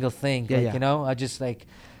little single thing. Yeah, like, yeah. you know, I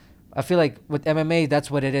feel like with MMA that's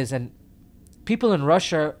what it is. And people in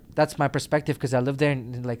Russia, that's my perspective because I live there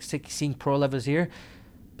and like seeing pro levels here.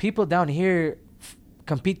 People down here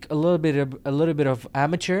compete a little bit of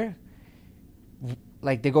amateur.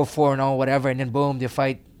 Like they go 4-0, whatever, and then boom, they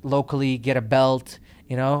fight locally, get a belt,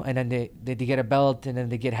 you know, and then they get a belt, and then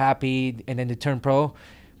they get happy, and then they turn pro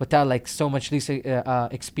without like so much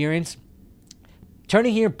experience.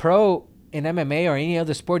 Turning here pro in MMA or any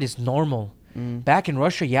other sport is normal. Back in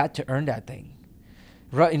Russia, you had to earn that thing.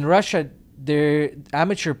 In Russia,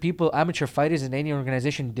 amateur fighters in any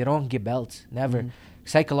organization, they don't get belts, never.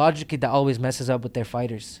 Psychologically, that always messes up with their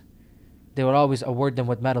fighters. They would always award them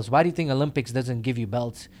with medals. Why do you think Olympics doesn't give you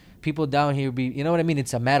belts? People down here you know what I mean?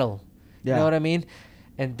 It's a medal. Yeah. You know what I mean?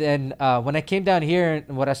 And then when I came down here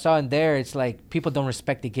and what I saw in there, it's like people don't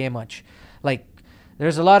respect the game much. Like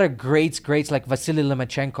there's a lot of greats like Vasily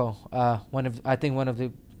Lomachenko, one of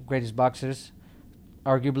the greatest boxers,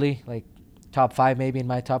 arguably like top 5 maybe in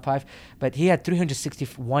my top 5. But he had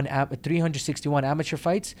 361 amateur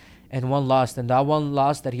fights and one loss. And that one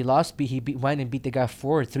loss that he lost, he went and beat the guy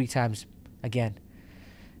 4 or 3 times again.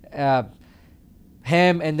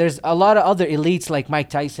 Him, and there's a lot of other elites like Mike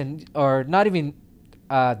Tyson, or not even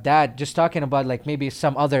that, just talking about like maybe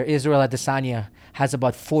some other. Israel Adesanya has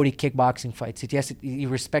about 40 kickboxing fights. He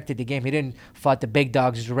respected the game. He didn't fought the big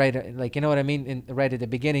dogs right, like, you know what I mean, right at the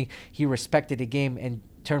beginning. He respected the game and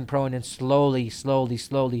turned pro, and then slowly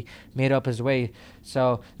made up his way.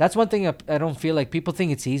 So that's one thing I don't feel like people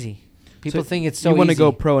think it's easy. People think it's so easy. You want to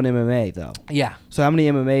go pro in MMA, though? Yeah. So how many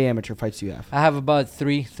MMA amateur fights do you have? I have about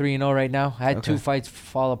 3-0 right now. I had 2 fights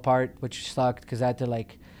fall apart, which sucked because I had to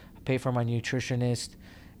like pay for my nutritionist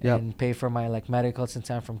and pay for my like medical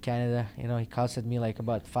since I'm from Canada. You know, it costed me like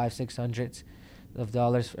about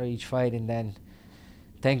 $500-600 for each fight, and then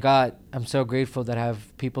thank God I'm so grateful that I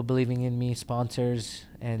have people believing in me, sponsors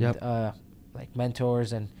and like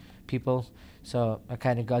mentors and people. So I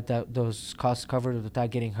kind of got those costs covered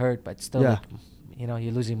without getting hurt, but still, like, you know,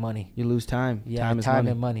 you're losing money. You lose time. Yeah, time is money.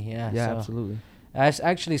 money. And money. Yeah, Yeah, so absolutely. I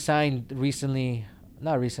actually signed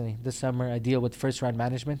this summer, a deal with First Round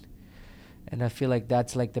Management. And I feel like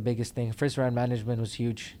that's like the biggest thing. First Round Management was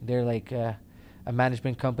huge. They're like a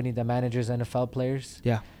management company that manages NFL players.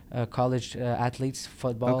 Yeah. College athletes,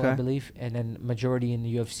 football, I believe, and then majority in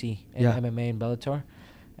the UFC and MMA and Bellator.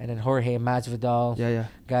 And then Jorge Masvidal,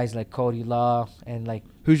 guys like Cody Law, and like.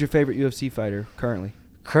 Who's your favorite UFC fighter currently?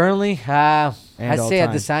 Currently, I'd say time.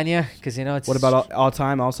 Adesanya, because you know it's. What about all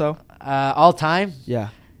time also? All time? Yeah.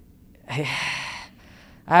 I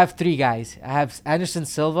have 3 guys. I have Anderson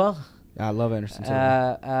Silva. I love Anderson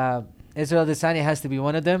Silva. Israel Adesanya has to be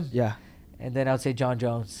one of them. Yeah. And then I would say John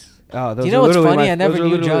Jones. Oh, Do you know what's funny? I never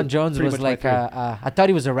knew John Jones was like. I thought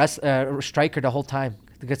he was a striker the whole time.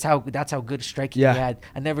 That's how good striking he had.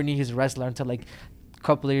 I never knew he was a wrestler until like a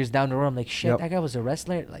couple of years down the road. I'm like, shit, that guy was a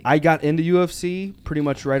wrestler. Like, I got into UFC pretty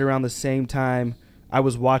much right around the same time. I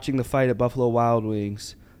was watching the fight at Buffalo Wild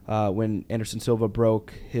Wings when Anderson Silva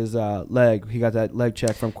broke his leg. He got that leg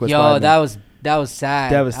check from Chris Weidman. that was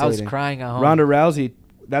sad. Devastating. I was crying at home. Ronda Rousey.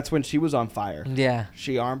 That's when she was on fire. Yeah.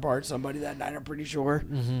 She armbarred somebody that night, I'm pretty sure.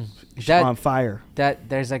 Mm-hmm. She's on fire.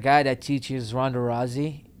 There's a guy that teaches Ronda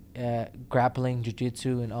Rousey grappling,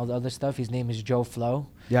 jiu-jitsu, and all the other stuff. His name is Joe Flo.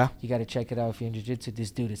 Yeah. You got to check it out if you're in jiu-jitsu.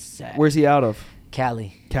 This dude is sad. Where's he out of?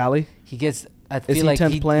 Cali. He gets... I is feel he like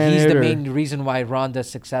 10th he's the or? main reason why Ronda's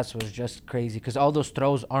success was just crazy. Because all those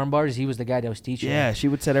throws, arm bars, he was the guy that was teaching. Yeah, she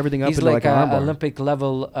would set everything up he's into like an armbar. Olympic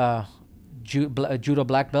level judo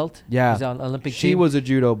black belt. Yeah. He's on Olympic She team. was a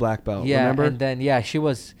judo black belt, remember? And then, she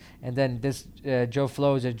was. And then this Joe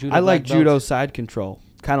Flo is a judo I like black belt. judo side control.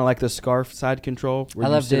 kind of like the scarf side control. Where I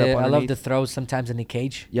you love sit up I love underneath. the throws sometimes in the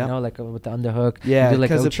cage. Yep. You know, like with the underhook. Yeah, You do, like,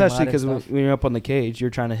 because Uchimata especially and because stuff. when you're up on the cage, you're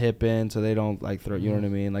trying to hip in so they don't like throw. You know what I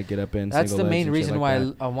mean? Like get up in. That's the single legs main and shit reason like why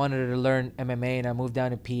that. I wanted to learn MMA and I moved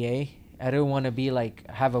down to PA. I don't want to be like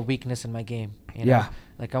have a weakness in my game. You know? Yeah.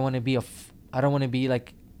 Like I want to be I don't want to be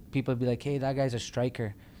like people be like, hey, that guy's a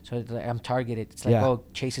striker. So it's like, I'm targeted. It's like, Yeah. oh,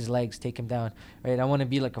 chase his legs, take him down. Right? I want to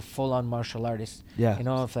be like a full-on martial artist. Yeah. You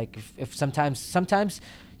know, if sometimes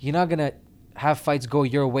you're not gonna have fights go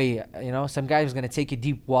your way. You know, some guy is gonna take you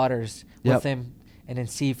deep waters with him and then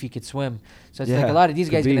see if you could swim. So it's like a lot of these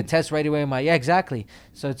guys gonna test right away. Exactly.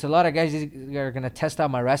 So it's a lot of guys that are gonna test out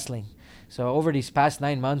my wrestling. So over these past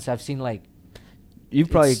 9 months, I've seen like You've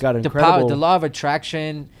probably got the incredible. power, the law of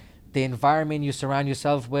attraction, the environment you surround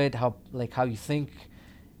yourself with, how you think,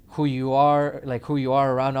 who you are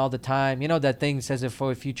around all the time. You know that thing says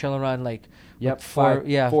if you chill around like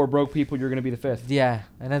four broke people, you're gonna be the fifth. Yeah,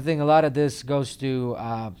 and I think a lot of this goes to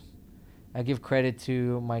I give credit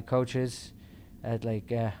to my coaches at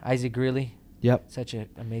Isaac Greeley. Yep. Such an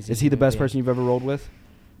amazing. Is he the best person you've ever rolled with?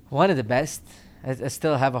 One of the best. I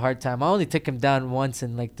still have a hard time. I only took him down once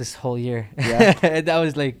in like this whole year. Yeah. And that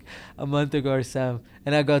was like a month ago or so.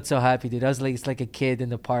 And I got so happy, dude. I was like, it's like a kid in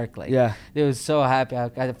the park. Like, Yeah. It was so happy.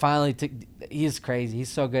 I finally took. He's crazy. He's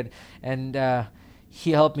so good, and he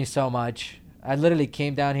helped me so much. I literally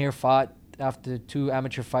came down here, fought after 2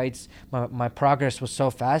 amateur fights. My progress was so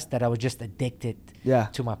fast that I was just addicted. Yeah.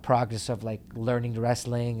 To my progress of like learning the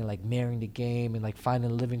wrestling and like mirroring the game and like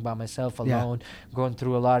finally living by myself alone, going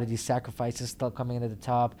through a lot of these sacrifices, still coming into the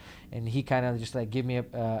top. And he kind of just like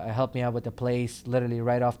helped me out with the place, literally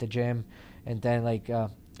right off the gym, and then like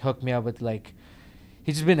hooked me up with like.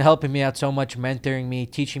 He's just been helping me out so much, mentoring me,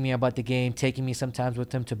 teaching me about the game, taking me sometimes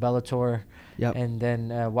with him to Bellator. Yep. And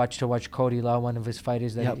then watch Cody Law, one of his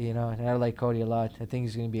fighters that and I like Cody a lot. I think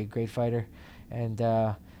he's gonna be a great fighter. And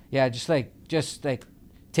just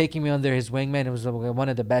taking me under his wingman, it was one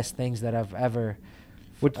of the best things that I've ever.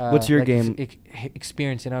 What's your game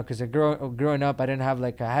experience? You know, because growing up, I didn't have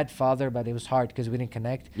I had father, but it was hard because we didn't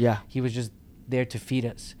connect. Yeah. He was just there to feed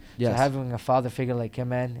us. Yes. So having a father figure like him,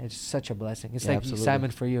 man, it's such a blessing. It's like absolutely.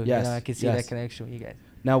 Simon for you. Yes. You know, I can see that connection with you guys.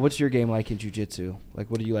 Now, what's your game like in jiu-jitsu? Like,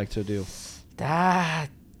 what do you like to do? I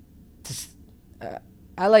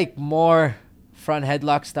like more front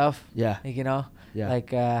headlock stuff. Yeah. You know? Yeah.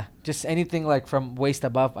 Like just anything like from waist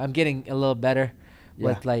above. I'm getting a little better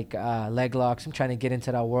with leg locks. I'm trying to get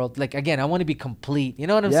into that world. Like again, I want to be complete. You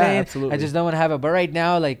know what I'm saying? Absolutely. I just don't want to have it. But right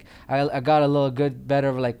now, like I got a little better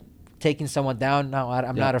of like taking someone down. No,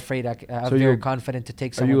 I'm not afraid. I'm very confident to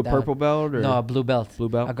take someone down. Are you a purple belt or? No, a blue belt. Blue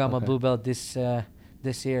belt? I got my blue belt this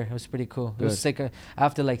year. It was pretty cool. It was like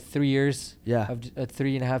after like 3 years. Yeah. Of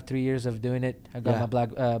 3.5 years of doing it, I got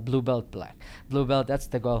my blue belt. Blue belt. That's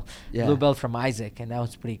the goal. Yeah. Blue belt from Isaac, and that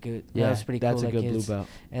was pretty good. Yeah, that was pretty that's cool. a good blue belt.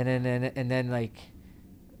 And then like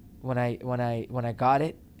when I got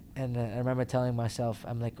it, and I remember telling myself,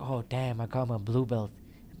 I'm like, oh damn, I got my blue belt.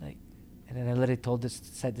 And then I literally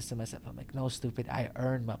said this to myself. I'm like, no, stupid. I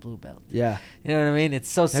earned my blue belt. Yeah. You know what I mean? It's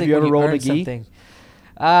so sick. Have you ever rolled a gi? Something.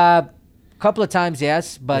 Couple of times,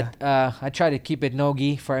 yes. But I try to keep it no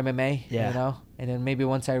gi for MMA. Yeah. You know? And then maybe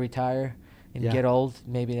once I retire and get old,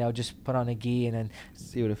 maybe I'll just put on a gi and then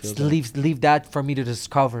see what it feels leave that for me to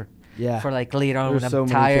discover. Yeah. For like later on There's when I'm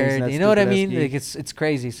tired. You know what I mean? Gi. Like it's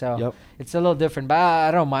crazy. So it's a little different. But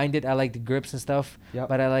I don't mind it. I like the grips and stuff. Yep.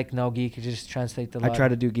 But I like no gi. Could just translate the lot. I try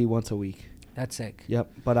to do gi once a week. That's sick.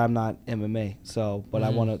 Yep, but I'm not MMA. So, but I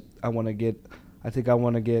want to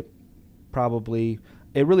get probably,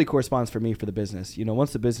 it really corresponds for me for the business. You know,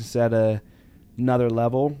 once the business is at another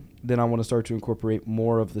level, then I want to start to incorporate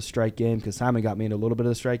more of the strike game, because Simon got me into a little bit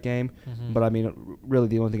of the strike game. Mm-hmm. But I mean, really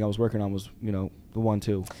the only thing I was working on was, the 1-2.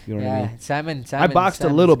 You know what I mean? Simon. I boxed a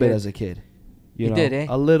little bit as a kid. You know, did, eh?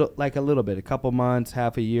 A little bit, a couple months,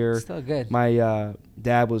 half a year. Still good. My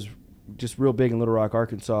dad was just real big in Little Rock,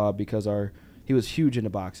 Arkansas, because he was huge into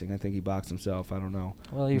boxing. I think he boxed himself. I don't know.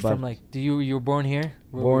 Well, you're from you were born here?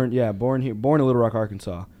 Born here, born in Little Rock,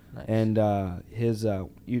 Arkansas. Nice. And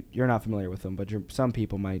you're not familiar with him, but some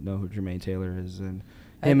people might know who Jermaine Taylor is, and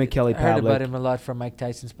him and Kelly Pavlik. I heard about him a lot from Mike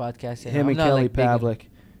Tyson's podcast. Him and Kelly Pavlik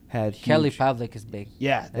had huge. Kelly Pavlik is big.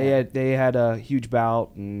 Yeah, they had a huge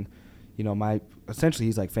bout, and essentially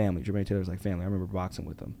he's like family. Jermaine Taylor's like family. I remember boxing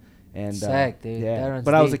with him. And sick, dude. Yeah,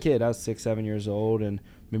 but I was a kid. I was 6-7 years old, and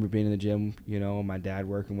remember being in the gym. My dad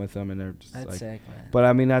working with them, and they're just that's sick, man. But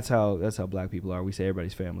I mean, that's how black people are. We say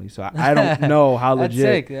everybody's family. So I don't know how legit.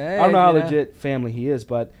 Sick. Hey, I don't know how legit family he is,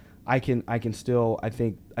 but I can still I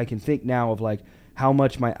can think now of like how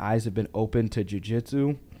much my eyes have been open to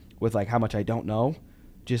jiu-jitsu with like how much I don't know.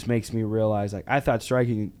 just makes me realize, like, I thought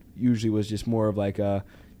striking usually was just more of like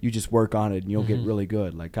you just work on it and you'll get really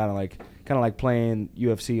good, like kind of like playing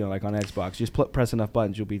UFC like on Xbox. Just press enough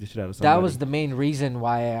buttons, you'll beat the shit out of somebody. That was the main reason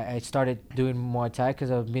why I started doing Muay Thai, because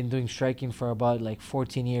I've been doing striking for about like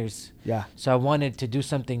 14 years. Yeah. So I wanted to do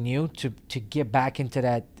something new to get back into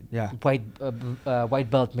that white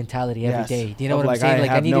belt mentality every day. Do you know what I'm saying?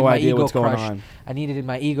 Like I needed my ego crushed. I needed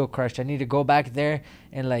my ego crushed. I need to go back there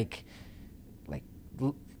and like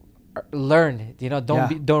learn. You know,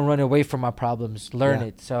 don't run away from my problems. Learn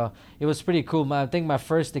it. So it was pretty cool. I think my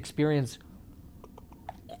first experience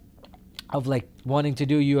of like wanting to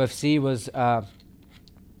do UFC was one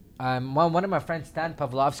of my friends, Stan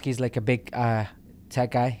Pavlovsky, is like a big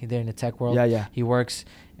tech guy. They're in the tech world. Yeah. He works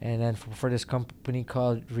and then for this company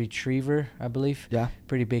called Retriever, I believe. Yeah.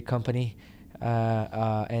 Pretty big company.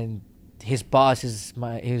 And his boss is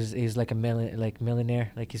he's like a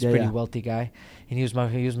millionaire. Like he's a pretty wealthy guy. And he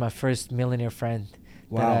was my first millionaire friend.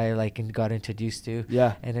 That I like got introduced to.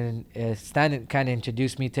 Yeah. And then Stan kind of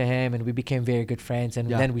introduced me to him, and we became very good friends. And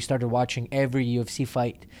then we started watching every UFC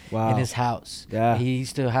fight in his house. Yeah. He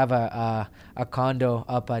used to have a condo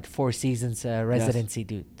up at Four Seasons residency,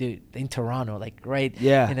 dude, in Toronto, like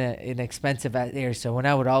in an expensive area. So when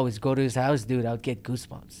I would always go to his house, dude, I would get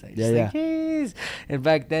goosebumps. Like, yes. And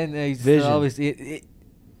back then, he used to always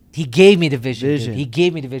he gave me the vision. Dude. He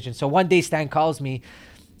gave me the vision. So one day, Stan calls me.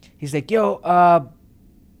 He's like, "Yo,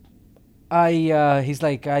 he's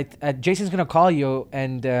like, Jason's gonna call you,"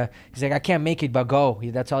 and he's like, "I can't make it, but go."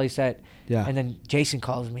 That's all he said. Yeah. And then Jason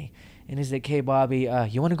calls me, and he's like, "Hey, Bobby,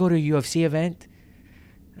 you want to go to a UFC event?"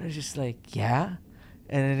 I was just like, "Yeah."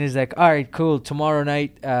 And then he's like, "All right, cool. Tomorrow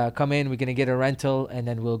night, come in. We're gonna get a rental, and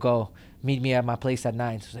then we'll go. Meet me at my place at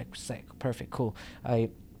 9. So I was like, "Sick, perfect, cool."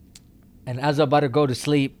 And as I'm about to go to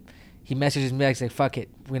sleep, he messages me. He's like, "Fuck it,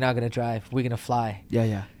 we're not gonna drive. We're gonna fly."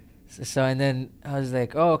 Yeah. So and then I was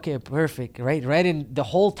like, "Oh, okay, perfect." Right. And the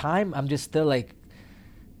whole time I'm just still like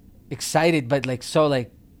excited, but like so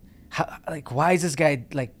like, how, like why is this guy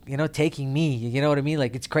like taking me? You know what I mean?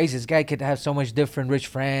 Like it's crazy. This guy could have so much different rich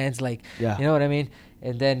friends. Like you know what I mean?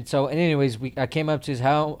 And then anyways, I came up to his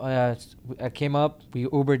house. We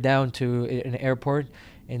Ubered down to an airport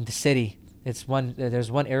in the city. There's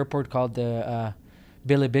one airport called the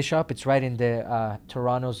Billy Bishop. It's right in the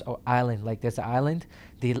Toronto's island. Like there's an island.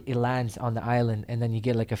 It lands on the island, and then you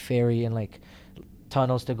get like a ferry and like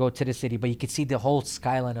tunnels to go to the city. But you can see the whole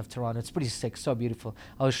skyline of Toronto. It's pretty sick, so beautiful.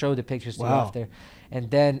 I'll show the pictures to you after. And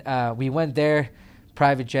then we went there,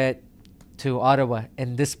 private jet to Ottawa,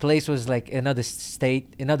 and this place was like another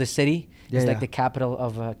city. It's like the capital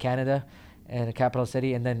of Canada, and a capital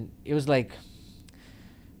city. And then it was like,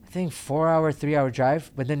 I think 3-hour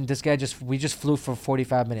drive, but then this guy we just flew for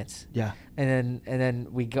 45 minutes. Yeah. And then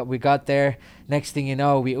we got there. Next thing you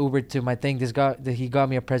know, we Ubered to my thing. He got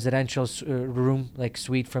me a presidential room, like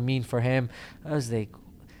suite for me and for him. I was like,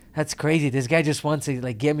 that's crazy. This guy just wants to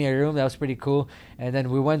like give me a room. That was pretty cool. And then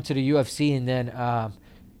we went to the UFC, and then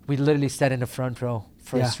we literally sat in the front row.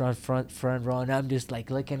 Front row, and I'm just like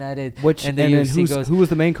looking at it. And then who was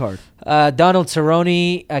the main card? Donald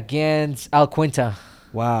Cerrone against Al Quinta.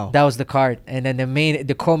 Wow, that was the card, and then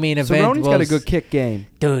the co-main event. Cerrone's got a good kick game,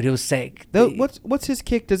 dude. It was sick. What's his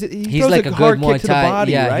kick? He's like a good Muay Thai.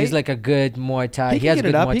 Body, right? He's like a good Muay Thai. He has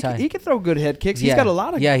good Muay Thai. He can throw good head kicks. He's got a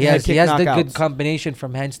lot of he has the good combination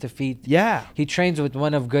from hands to feet. Yeah, he trains with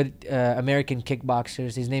one of good American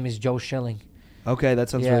kickboxers. His name is Joe Schilling. Okay, that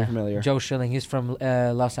sounds very familiar. Joe Schilling. He's from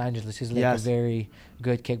Los Angeles. He's like a very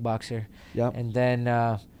good kickboxer. Yeah, and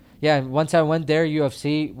then. Once I went there,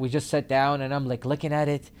 UFC, we just sat down, and I'm like looking at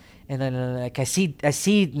it, and then like I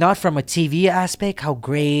see not from a TV aspect how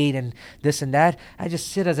great and this and that. I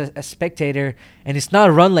just sit as a spectator, and it's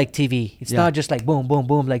not run like TV. It's not just like boom, boom,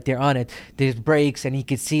 boom, like they're on it. There's breaks, and you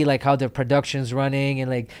could see like how the production's running,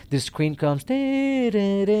 and like the screen comes,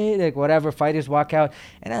 like whatever, fighters walk out,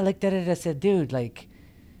 and I looked at it, I said, dude, like,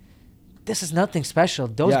 this is nothing special.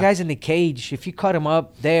 Those guys in the cage, if you cut them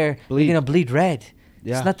up there, you're gonna bleed red.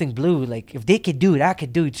 Yeah. It's nothing blue. Like, if they could do it, I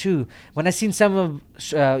could do it too. When I seen some of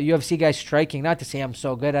UFC guys striking, not to say I'm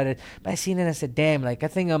so good at it, but I seen it and I said, damn, like, I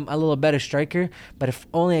think I'm a little better striker, but if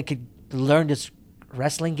only I could learn this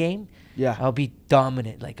wrestling game, I'll be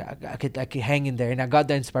dominant. Like, I could hang in there. And I got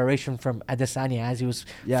the inspiration from Adesanya as he was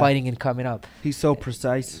fighting and coming up. He's so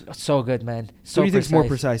precise. So good, man. So who do you think's more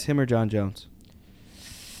precise, him or John Jones?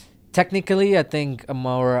 Technically, I think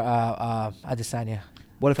more Adesanya.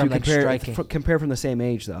 What if you compare from the same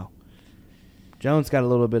age, though? Jones got a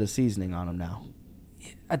little bit of seasoning on him now.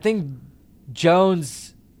 I think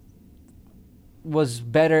Jones was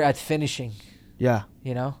better at finishing. Yeah.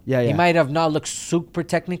 You know? Yeah, He might have not looked super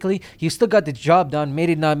technically. He still got the job done. Made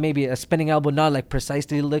it not maybe a spinning elbow, not like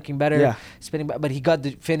precisely looking better. Yeah. Spinning, but he got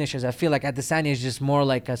the finishes. I feel like Adesanya is just more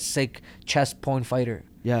like a sick chest point fighter.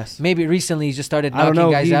 Yes. Maybe recently he just started I don't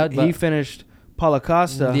knocking know. guys out. But He finished Paulo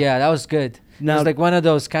Costa. yeah, that was good. Now, it was like one of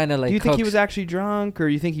those kind of like. do you think he cooks. was actually drunk, or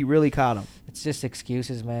you think he really caught him? It's just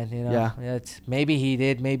excuses, man. You know. Yeah. It's maybe he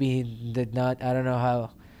did, maybe he did not. I don't know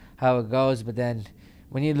how it goes, but then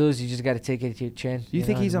when you lose, you just got to take it to your chin. Do you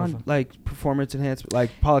think know, he's and on move like performance enhancement,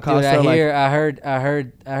 like Paulo Dude, Costa? I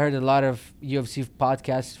heard a lot of UFC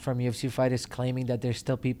podcasts from UFC fighters claiming that there's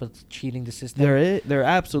still people cheating the system. There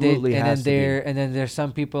absolutely has to be. And then there's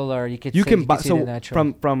some people, or you can buy buy.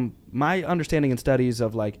 So from my understanding and studies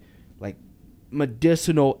of like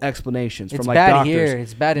medicinal explanations it's from like bad doctors, here.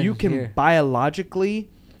 It's bad in you can here. biologically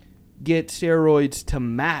get steroids to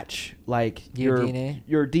match like Your DNA?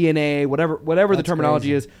 your DNA, whatever the That's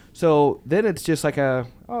terminology crazy. is. So then it's just like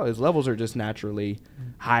his levels are just naturally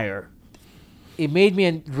higher. It made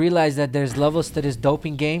me realize that there's levels to this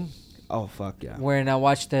doping game. Oh fuck yeah! When I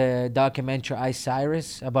watched the documentary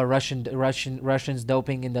Osiris about Russians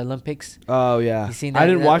doping in the Olympics. Oh yeah, You seen I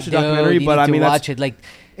didn't watch the documentary, but I mean watch it. Like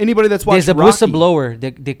anybody that's watched there's a Rocky,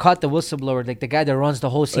 whistleblower. They caught the whistleblower, like the guy that runs the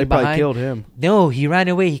whole scene they probably behind. killed him. No, he ran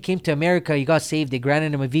away. He came to America. He got saved. They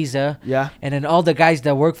granted him a visa. Yeah, and then all the guys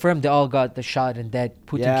that worked for him, they all got the shot and dead.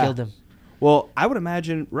 Putin killed him. Well, I would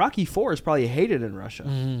imagine Rocky 4 is probably hated in Russia.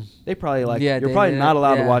 Mm-hmm. They probably Yeah, you're probably they- not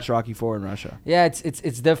allowed to yeah. watch Rocky 4 in Russia. Yeah, it's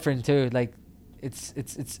different too. Like it's They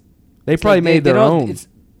it's probably like made they their don't- own. It's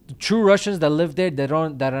true Russians that live there. That are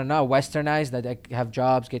not westernized. That like, have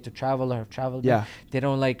jobs, get to travel or have traveled. Yeah. They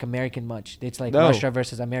don't like American much. It's like No. Russia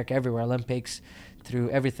versus America everywhere. Olympics, through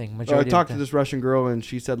everything. I Majority. talked of to the this Russian girl, and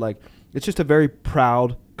she said like it's just a very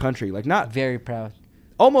proud country. Like not very proud.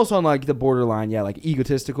 almost on like the borderline, like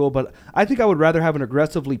egotistical. But I think I would rather have an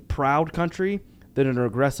aggressively proud country than an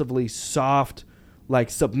aggressively soft,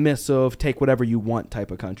 like submissive, take whatever you want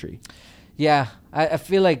type of country. Yeah, I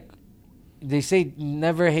feel like they say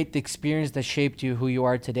never hate the experience that shaped you who you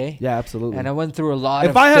are today. Yeah, absolutely. And I went through a lot.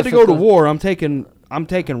 If of I had to go to difficult- war, I'm taking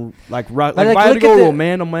like if I had like, to look go at to a the-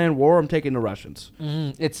 man-on-man war, I'm taking the Russians.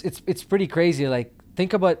 It's pretty crazy. Like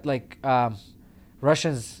think about like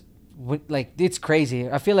Russians. Like it's crazy.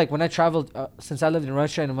 I feel like when I traveled since I lived in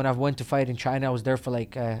Russia and when I went to fight in China, I was there for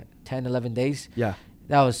like 10, 11 days. Yeah.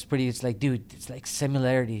 That was pretty. It's like, dude, it's like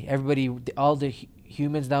similarity. Everybody, all the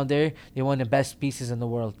humans down there, they want the best pieces in the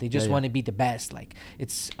world. They just want to be the best. Like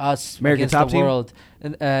it's us American against top the team? world.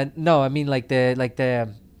 And, no, I mean like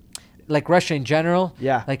Russia in general.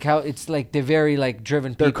 Yeah. Like how it's like they're very like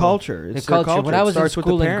driven people. Their culture. Their It's their culture. When I It was in starts with the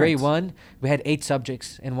school in grade parents. 1, we had 8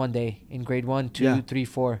 subjects in one day. In grade 1, 2, Yeah. 3,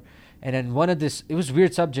 4. And then one of this, it was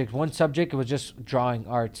weird subject. One subject, it was just drawing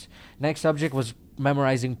arts. Next subject was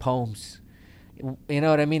memorizing poems. You know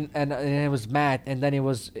what I mean? And it was math. And then it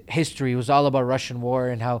was history. It was all about Russian war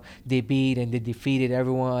and how they beat and they defeated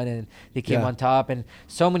everyone and they came Yeah. on top and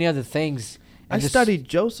so many other things. I And studied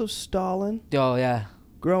Joseph Stalin Oh, yeah.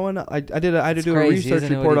 growing up. I had to It's do crazy, a research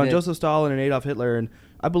isn't it, what report he on did? Joseph Stalin and Adolf Hitler, and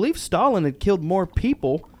I believe Stalin had killed more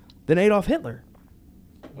people than Adolf Hitler.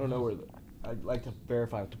 I don't know where I'd like to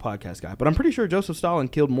verify with the podcast guy, but I'm pretty sure Joseph Stalin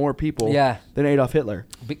killed more people Yeah. than Adolf Hitler.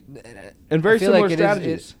 And I very feel similar like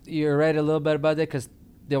strategies. You're right a little bit about that because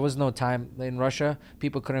there was no time in Russia.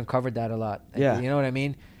 People couldn't cover that a lot. Like, Yeah. You know what I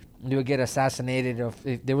mean? You would get assassinated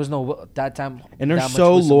if there was no that time. And they're that much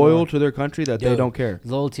so loyal whistleblower. to their country that they Dude, don't care.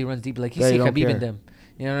 Loyalty runs deep. Like you They see don't Khabib care. in them.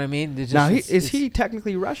 You know what I mean? They're just- Now, it's- is he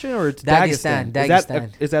technically Russian or it's Dagestan, Dagestan? Dagestan.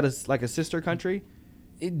 Is that like a sister country?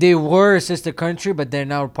 They were a sister country, but they're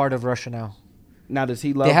now part of Russia now. Now, does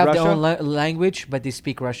he love They have Russia? their own language, but they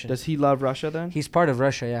speak Russian. Does he love Russia then? He's part of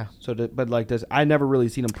Russia, yeah. So, but like, I never really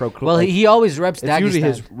seen him proclaim. Well, he always reps it's Dagestan. usually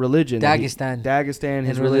his religion. Dagestan. Dagestan,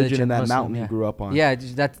 his And religion, and that Muslim, mountain yeah. he grew up on. Yeah,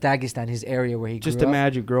 that's Dagestan, his area where he Just grew up.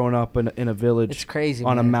 imagine growing up in a village. It's crazy,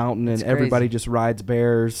 on a man. mountain, and It's everybody crazy. just rides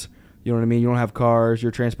bears. You know what I mean? You don't have cars.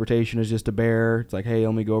 Your transportation is just a bear. It's like, hey,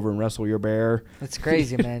 let me go over and wrestle your bear. It's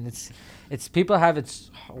crazy, man. It's people have it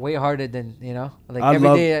way harder than Like I every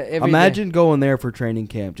love. day. Imagine going there for training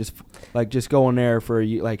camp. Just going there for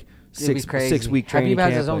like It'd be crazy. 6 week training Habib has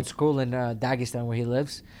camp. his own like- school in Dagestan where he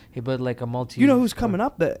lives. He built like a multi. you know who's coming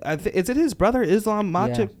up? Is it his brother Islam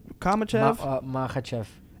Makhachev? Makhachev.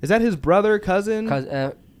 Is that his brother, cousin?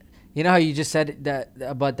 You know how you just said that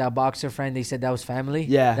about that boxer friend? They said that was family.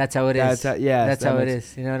 Yeah. That's how it is. That's how it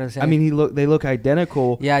makes- is. You know what I'm saying? I mean, they look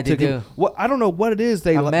identical. Yeah, they do. What I don't know what it is.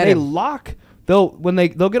 They I met they him. lock. They'll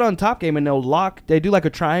get on Top Game and they'll lock. They do like a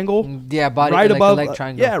triangle. Yeah, body right like above. a leg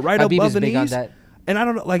triangle. Yeah, right Habib above is the big on knees. that. And I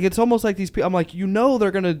don't know. Like it's almost like these people. I'm like,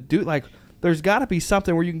 they're gonna do like there's got to be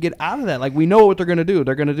something where you can get out of that. Like, we know what they're going to do.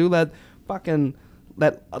 They're going to do that fucking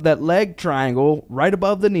that leg triangle right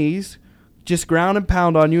above the knees, just ground and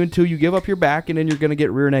pound on you until you give up your back, and then you're going to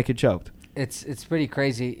get rear naked choked. It's pretty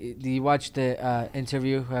crazy. Do you watch the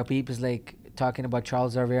interview where Habib is like talking about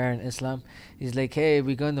Charles Oliveira and Islam? He's like, hey,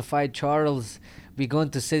 we're going to fight Charles. We're going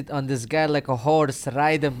to sit on this guy like a horse,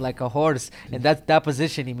 ride him like a horse. And that's that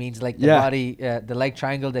position he means, like the body, the leg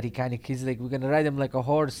triangle that he's like, we're going to ride him like a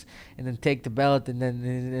horse and then take the belt. And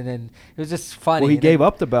then it was just funny. Well, he gave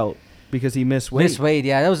up the belt because he missed weight. Missed weight,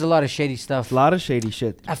 yeah. That was a lot of shady stuff. A lot of shady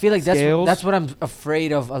shit. I feel like that's what I'm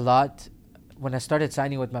afraid of a lot. When I started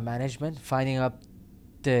signing with my management, finding out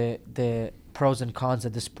the pros and cons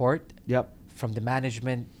of the sport. Yep. From the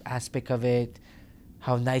management aspect of it,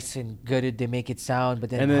 how nice and good they make it sound,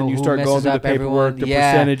 but then and then you start going through the paperwork, the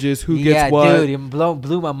percentages, who gets yeah, what. Dude, it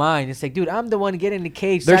blew my mind. It's like, dude, I'm the one getting in the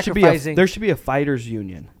cage sacrificing. There should be a fighters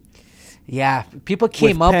union. Yeah, people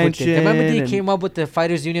came up with it. Remember they came up with the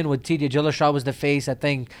fighters union with TJ Dillashaw was the face, I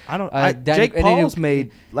think. Jake Paul's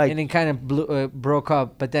made like, and then kind of broke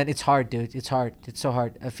up. But then it's hard, dude. It's hard. It's so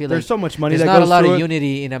hard. I feel there's like so much money. There's that not goes a lot through of it.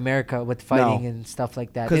 unity in America with fighting and stuff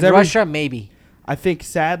like that. In Russia, maybe. I think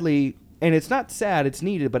sadly, and it's not sad, it's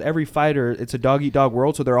needed. But every fighter, it's a dog eat dog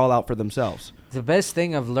world, so they're all out for themselves. The best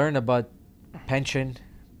thing I've learned about pension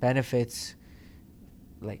benefits,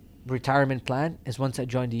 like retirement plan, is once I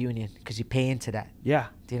joined the union, because you pay into that. Yeah.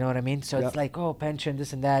 Do you know what I mean? So it's like, oh, pension,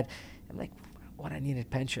 this and that. I'm like, what, I needed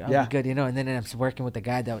pension? I'll be good, you know? And then I'm working with a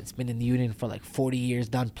guy that's been in the union for like 40 years,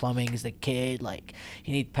 done plumbing. He's like, kid, like,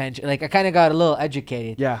 you need pension. Like, I kind of got a little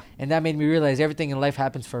educated. Yeah. And that made me realize everything in life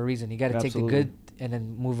happens for a reason. You got to take the good and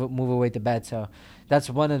then move away the bad. So that's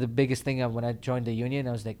one of the biggest things when I joined the union.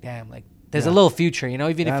 I was like, damn, like, there's a little future, you know?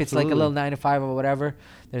 Even if it's like a little 9 to 5 or whatever,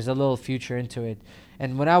 there's a little future into it.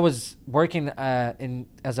 And when I was working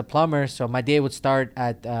as a plumber, so my day would start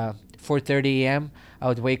at 4:30 a.m. I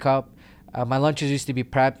would wake up. My lunches used to be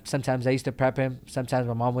prepped. Sometimes I used to prep him. Sometimes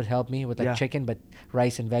my mom would help me with like chicken, but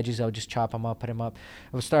rice and veggies, I would just chop them up, put them up.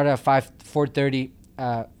 I would start at 4:30,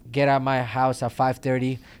 get out of my house at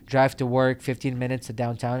 5:30, drive to work, 15 minutes to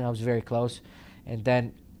downtown. I was very close. And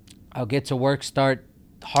then I'll get to work, start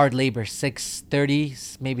hard labor,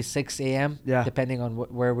 6:30, maybe 6 a.m., depending on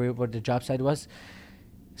where the job site was.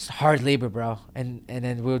 It's hard labor, bro. And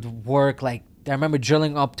then we would work like, I remember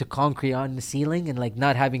drilling up to concrete on the ceiling and like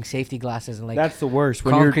not having safety glasses and like that's the worst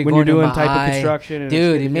when you're doing type of construction. And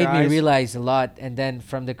dude, it made me realize a lot. And then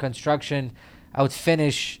from the construction, I would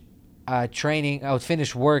finish training. I would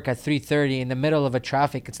finish work at 3:30 in the middle of a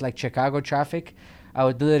traffic. It's like Chicago traffic. I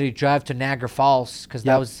would literally drive to Niagara Falls because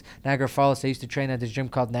that was Niagara Falls. I used to train at this gym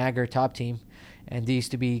called Niagara Top Team. And they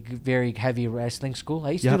used to be very heavy wrestling school.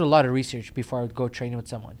 I used to do a lot of research before I would go training with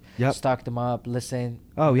someone. Stalk them up, listen,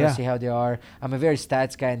 see how they are. I'm a very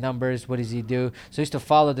stats guy, numbers, what does he do? So I used to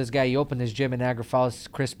follow this guy. He opened his gym in Niagara Falls,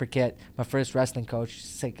 Chris Burkett, my first wrestling coach,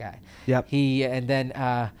 sick guy. And then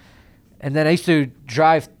I used to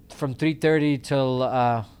drive from 3:30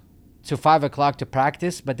 till to 5 o'clock to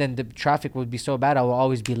practice, but then the traffic would be so bad I will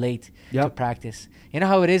always be late to practice. You know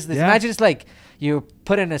how it is? Imagine it's like you're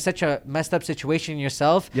put in such a messed up situation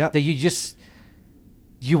yourself that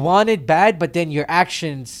you want it bad, but then your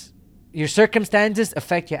actions, your circumstances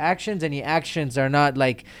affect your actions, and your actions are not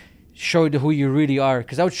like show who you really are.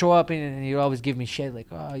 Because I would show up and he'd always give me shit like,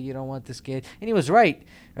 oh, you don't want this kid, and he was right.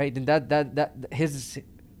 And that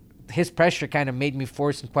his pressure kind of made me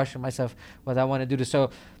force and question myself what I want to do. So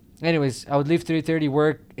anyways, I would leave 3:30,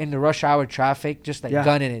 work in the rush hour traffic, just like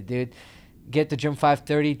gunning it, dude. Get to gym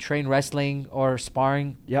 5:30, train wrestling or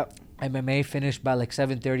sparring. MMA, finish by like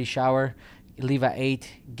 7:30, shower, leave at 8,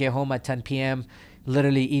 get home at 10 p.m.,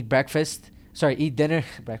 literally eat dinner,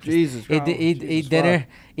 breakfast. Jesus Christ. Eat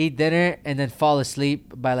dinner, and then fall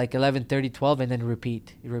asleep by like 11:30, 12, and then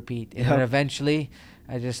repeat. And then eventually,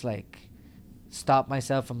 I just like stopped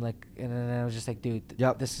myself. I'm like, and then I was just like, dude,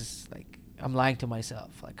 this is like, I'm lying to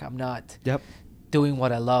myself. Like, I'm not doing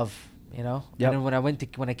what I love, you know? And then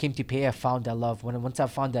when I came to PA, I found that love. Once I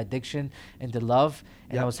found the addiction and the love,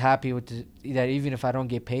 and I was happy with that even if I don't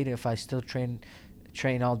get paid, if I still train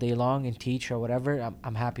all day long and teach or whatever,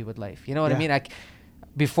 I'm happy with life. You know what I mean?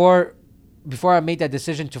 Before I made that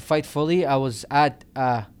decision to fight fully, I was at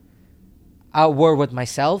war with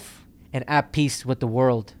myself and at peace with the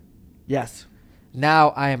world. Yes. Now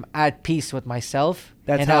I am at peace with myself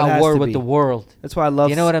and at war with the world. That's why I love.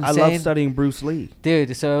 You know what I'm saying? I love studying Bruce Lee,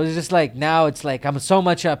 dude. So it was just like now it's like I'm so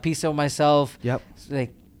much at peace with myself. It's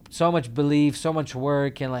like so much belief, so much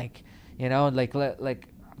work, and like like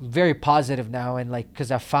very positive now, and like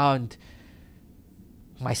because I found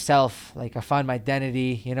myself. Like I found my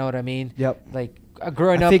identity. You know what I mean? Yep. Like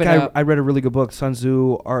growing I up. think I read a really good book, Sun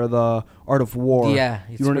Tzu, the Art of War. Yeah,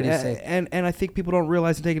 it's pretty sick. And I think people don't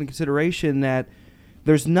realize and take into consideration that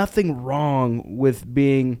there's nothing wrong with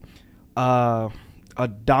being a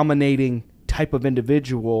dominating type of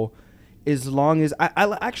individual, as long as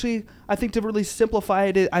I think to really simplify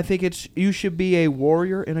it, I think you should be a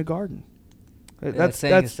warrior in a garden. It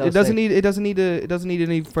doesn't need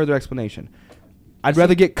any further explanation. I'd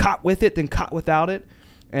rather get caught with it than caught without it,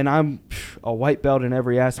 and I'm a white belt in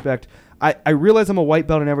every aspect. I realize I'm a white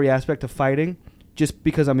belt in every aspect of fighting just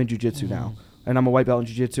because I'm in jiu-jitsu now, and I'm a white belt in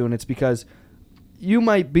jiu-jitsu, and it's because you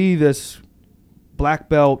might be this black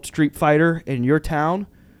belt street fighter in your town,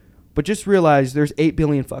 but just realize there's 8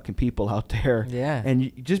 billion fucking people out there. Yeah.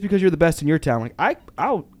 And just because you're the best in your town, like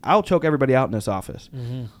I'll choke everybody out in this office.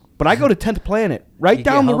 Mm-hmm. But I go to 10th Planet, right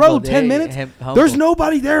down the road, 10 minutes. There's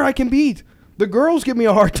nobody there I can beat. The girls give me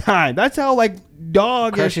a hard time. That's how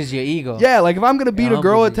dog crushes your ego. Yeah, like if I'm gonna beat a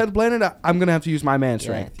girl at 10th Planet, I'm gonna have to use my man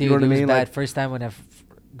strength. Dude, you know what I mean? Bad. First time when I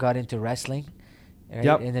got into wrestling. Right?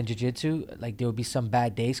 Yep. And then jiu-jitsu, like there would be some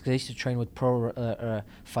bad days because I used to train with pro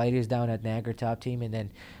fighters down at Niagara Top Team, and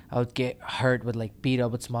then I would get hurt with like beat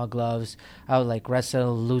up with small gloves. I would like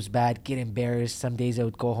wrestle, lose bad, get embarrassed. Some days I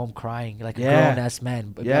would go home crying like a grown-ass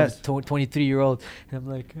man. But I was 23-year-old, and I'm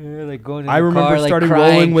like going in I remember car, started like,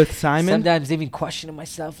 crying. rolling with Simon. Sometimes even questioning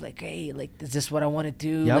myself, like, hey, like, is this what I want to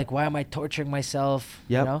do? Yep. Like, why am I torturing myself?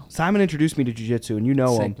 Yep. You know? Simon introduced me to jiu-jitsu, and you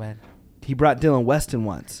know Sick, him. Man. He brought Dylan Weston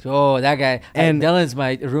once. Oh, that guy! And Dylan's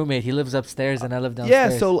my roommate. He lives upstairs, and I live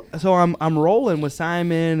downstairs. Yeah, so I'm rolling with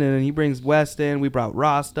Simon, and he brings Weston. We brought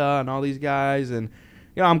Rasta and all these guys, and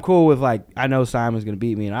I'm cool with I know Simon's gonna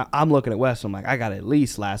beat me, and I'm looking at Weston. I'm like, I gotta at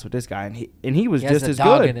least last with this guy, and he was just as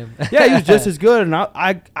good. Yeah, he was just as good, and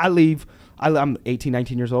I leave. I'm 18,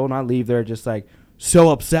 19 years old, and I leave there just like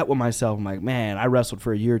so upset with myself. I'm like, man, I wrestled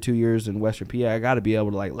for a year, 2 years in Western PA. I got to be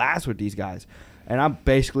able to last with these guys. And I'm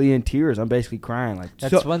basically in tears. I'm basically crying.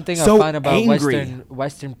 That's one thing I find about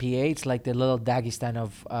Western PA. It's like the little Dagestan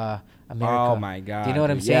of America. Oh my God! Do you know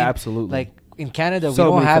what I'm saying? Yeah, absolutely. Like in Canada, we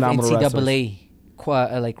don't have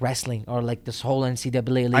NCAA wrestling or like this whole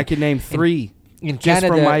NCAA league. I can name 3 in just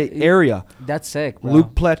Canada, from my area. That's sick, bro.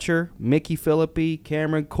 Luke Pletcher, Mickey Philippi,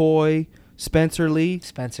 Cameron Coy, Spencer Lee.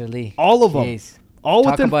 All of them. Jeez. All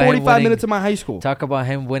within 45 minutes of my high school. Talk about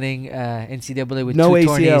him winning NCAA with no 2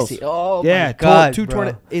 torn ACLs. Oh, my God, two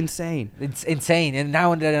torn. Insane. It's insane. And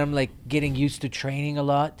now that I'm like getting used to training a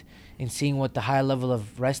lot and seeing what the high level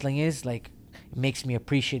of wrestling is, like it makes me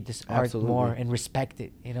appreciate this art more and respect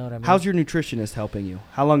it. You know what I mean? How's your nutritionist helping you?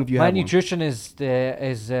 How long have you had one? My nutritionist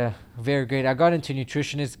is very great. I got into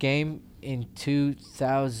nutritionist game in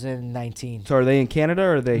 2019. So are they in Canada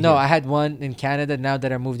or are they No, here? I had one in Canada. Now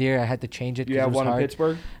that I moved here, I had to change it. You have one hard. in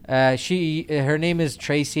Pittsburgh? Her name is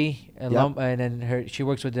Tracy, Yep. and then she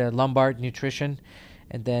works with Lombard Nutrition.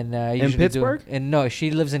 And then in Pittsburgh? No,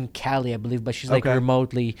 she lives in Cali, I believe, but she's like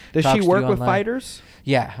remotely. Does she work with fighters?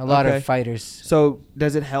 Yeah, a lot of fighters. So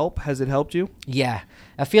does it help? Has it helped you? Yeah,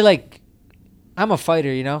 I feel like I'm a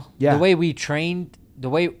fighter. You know, Yeah. The way we trained, the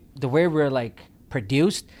way we're like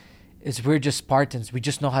produced, is we're just Spartans. We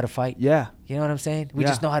just know how to fight. Yeah. You know what I'm saying? We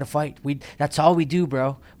just know how to fight. That's all we do,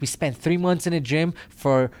 bro. We spent 3 months in a gym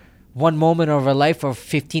for one moment of our life or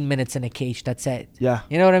 15 minutes in a cage. That's it. Yeah.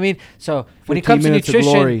 You know what I mean? So when it comes to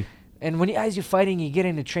nutrition, and as you're fighting, you get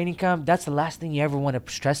into training camp, that's the last thing you ever want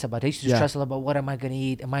to stress about. I used to stress about what am I going to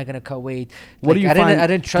eat? Am I going to cut weight? What do you find? I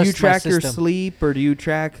didn't trust do you track my your system. sleep or do you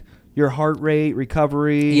track your heart rate,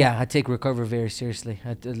 recovery? Yeah, I take recovery very seriously.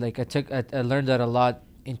 I learned that a lot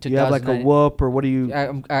in 2009. Do you have like a Whoop or what do you?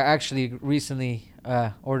 I actually recently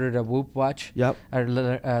ordered a Whoop watch. Yep. I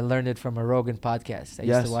learned it from a Rogan podcast. I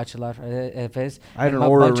used to watch a lot of his. I had an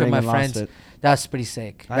Oura ring and lost it. That's pretty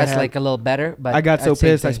sick. That's like a little better. But I got so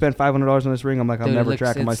pissed. I spent $500 on this ring. I'm like, I'm never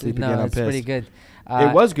tracking my sleep again. I'm pissed. It's pretty good.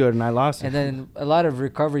 It was good, and I lost it. And then a lot of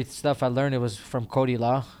recovery stuff I learned, it was from Cody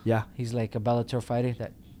Law. Yeah. He's like a Bellator fighter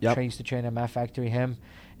that trains to train at Math Factory, him.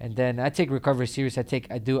 And then I take recovery serious. I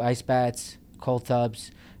do ice baths, cold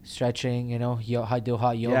tubs, stretching, you know. I do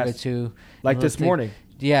hot yoga too. Like this morning.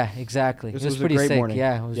 Yeah, exactly. This it was was pretty a great sick. morning.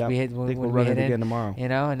 Yeah, I think we'll run it again tomorrow. You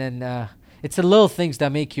know, and then it's the little things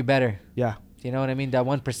that make you better. Yeah. You know what I mean? That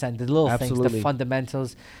 1%, the little things, the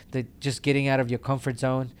fundamentals, the just getting out of your comfort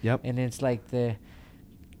zone. Yep. And it's like the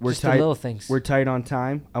tight. The little things. We're tight on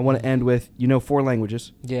time. I want to end with 4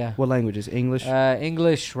 languages. Yeah. What languages? English?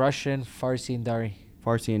 English, Russian, Farsi, and Dari.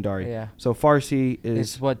 Farsi and Dari. Yeah. So Farsi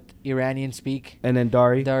is what Iranians speak. And then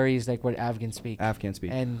Dari? Dari is like what Afghans speak. Afghans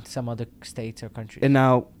speak. And some other states or countries. And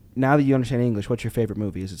now that you understand English, what's your favorite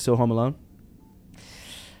movie? Is it still Home Alone?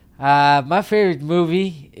 My favorite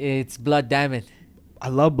movie, it's Blood Diamond. I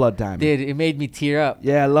love Blood Diamond. Dude, it made me tear up.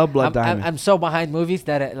 Yeah, I love Blood Diamond. I'm so behind movies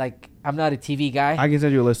that I'm not a TV guy. I can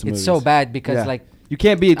send you a list of movies. It's so bad because you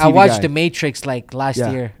can't be a TV guy. I watched The Matrix last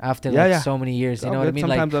year after so many years. You know what I mean?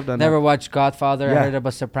 Sometimes I've done never that. watched Godfather. I heard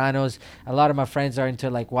about Sopranos. A lot of my friends are into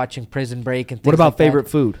watching Prison Break and things What about like favorite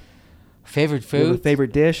that. food? Favorite food?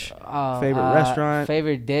 Favorite dish? Favorite restaurant?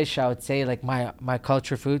 Favorite dish, I would say my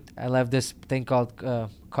culture food. I love this thing called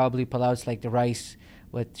kabli palau. It's like the rice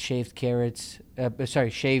with shaved carrots.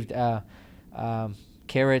 Shaved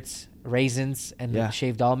carrots, raisins, and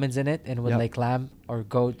shaved almonds in it, and with lamb or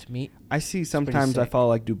goat meat. I see sometimes I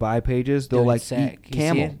follow Dubai pages. They'll eat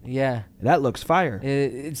camel. Yeah, that looks fire.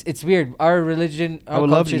 It's weird. Our religion, our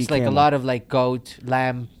culture is a lot of goat,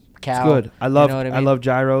 lamb, cow. It's good. I love I love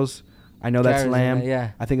gyros. I know that's Gyros, lamb.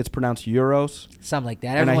 yeah. I think it's pronounced euros. Something like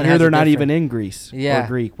that. And Everyone I hear has they're a not different- even in Greece Yeah. or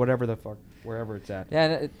Greek, whatever the fuck, wherever it's at.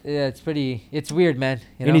 Yeah, it's weird, man.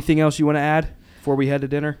 You know? Anything else you want to add before we head to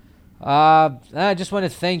dinner? I just want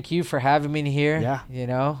to thank you for having me here. Yeah. You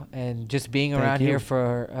know, and just being Thank around you. here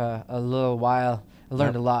for a little while. I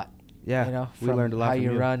learned a lot. Yeah. You know, we from learned a lot how from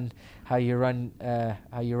you you. run, how you run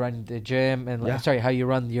the gym, and Yeah. how you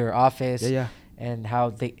run your office. Yeah. And how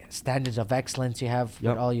the standards of excellence you have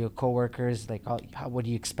Yep. with all your coworkers, what do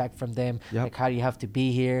you expect from them? Yep. How do you have to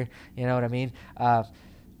be here? You know what I mean?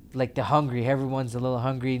 The hungry, everyone's a little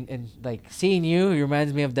hungry, and seeing you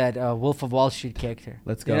reminds me of that Wolf of Wall Street character.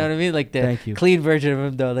 Let's go. You know what I mean? The Thank you. clean version of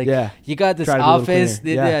him, though. You got this Try to be a little office.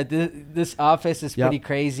 cleaner. This office is pretty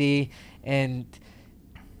crazy, and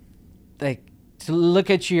to look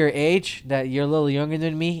at your age, that you're a little younger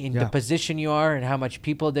than me, in the position you are, and how much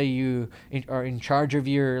people that you are in charge of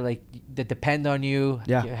that depend on you,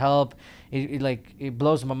 your help. It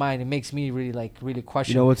blows my mind. It makes me really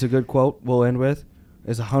question. You know what's a good quote we'll end with?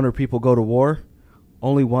 Is 100 people go to war,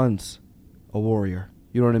 only one's a warrior.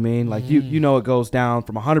 You know what I mean? You know it goes down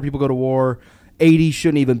from 100 people go to war, 80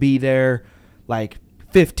 shouldn't even be there.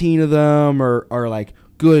 15 of them are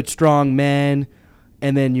good, strong men,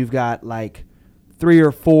 and then you've got 3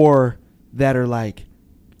 or 4 that are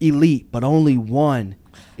elite, but only one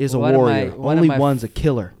is a warrior. Only one's a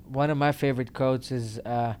killer. One of my favorite quotes is,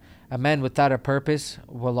 a man without a purpose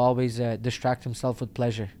will always distract himself with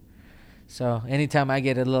pleasure. So anytime I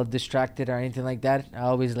get a little distracted or anything like that, I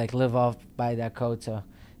always live off by that quote. So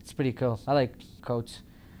it's pretty cool. I like quotes.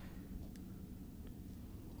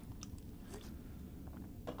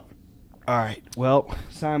 All right. Well,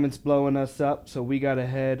 Simon's blowing us up, so we got to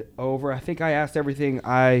head over. I think I asked everything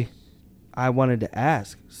I wanted to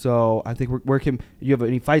ask. So I think where can you have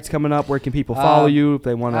any fights coming up? Where can people follow you if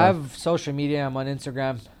they want to? I have social media. I'm on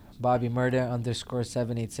Instagram,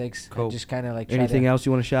 BobbyMurda_786. Cool. I just kind of anything else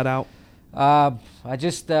you want to shout out? I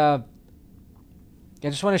just want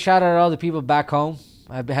to shout out all the people back home.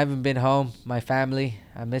 I haven't been home. My family,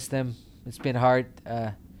 I miss them. It's been hard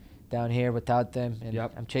down here without them, and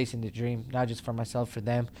I'm chasing the dream, not just for myself, for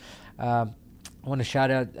them. I want to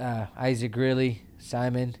shout out Isaac Greeley,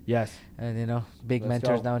 Simon. Yes. And big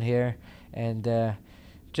mentors down here, and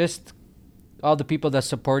just all the people that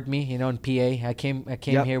support me, in PA. I came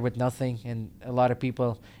here with nothing, and a lot of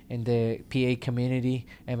people in the PA community,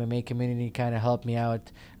 MMA community, kind of helped me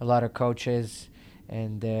out. A lot of coaches,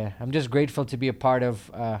 and I'm just grateful to be a part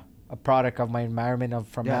of a product of my environment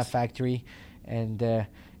from that factory, and I'm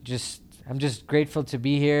just grateful to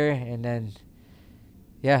be here. And then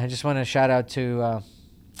I just want to shout out to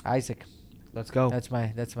Isaac. Let's go. That's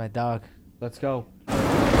my dog. Let's go.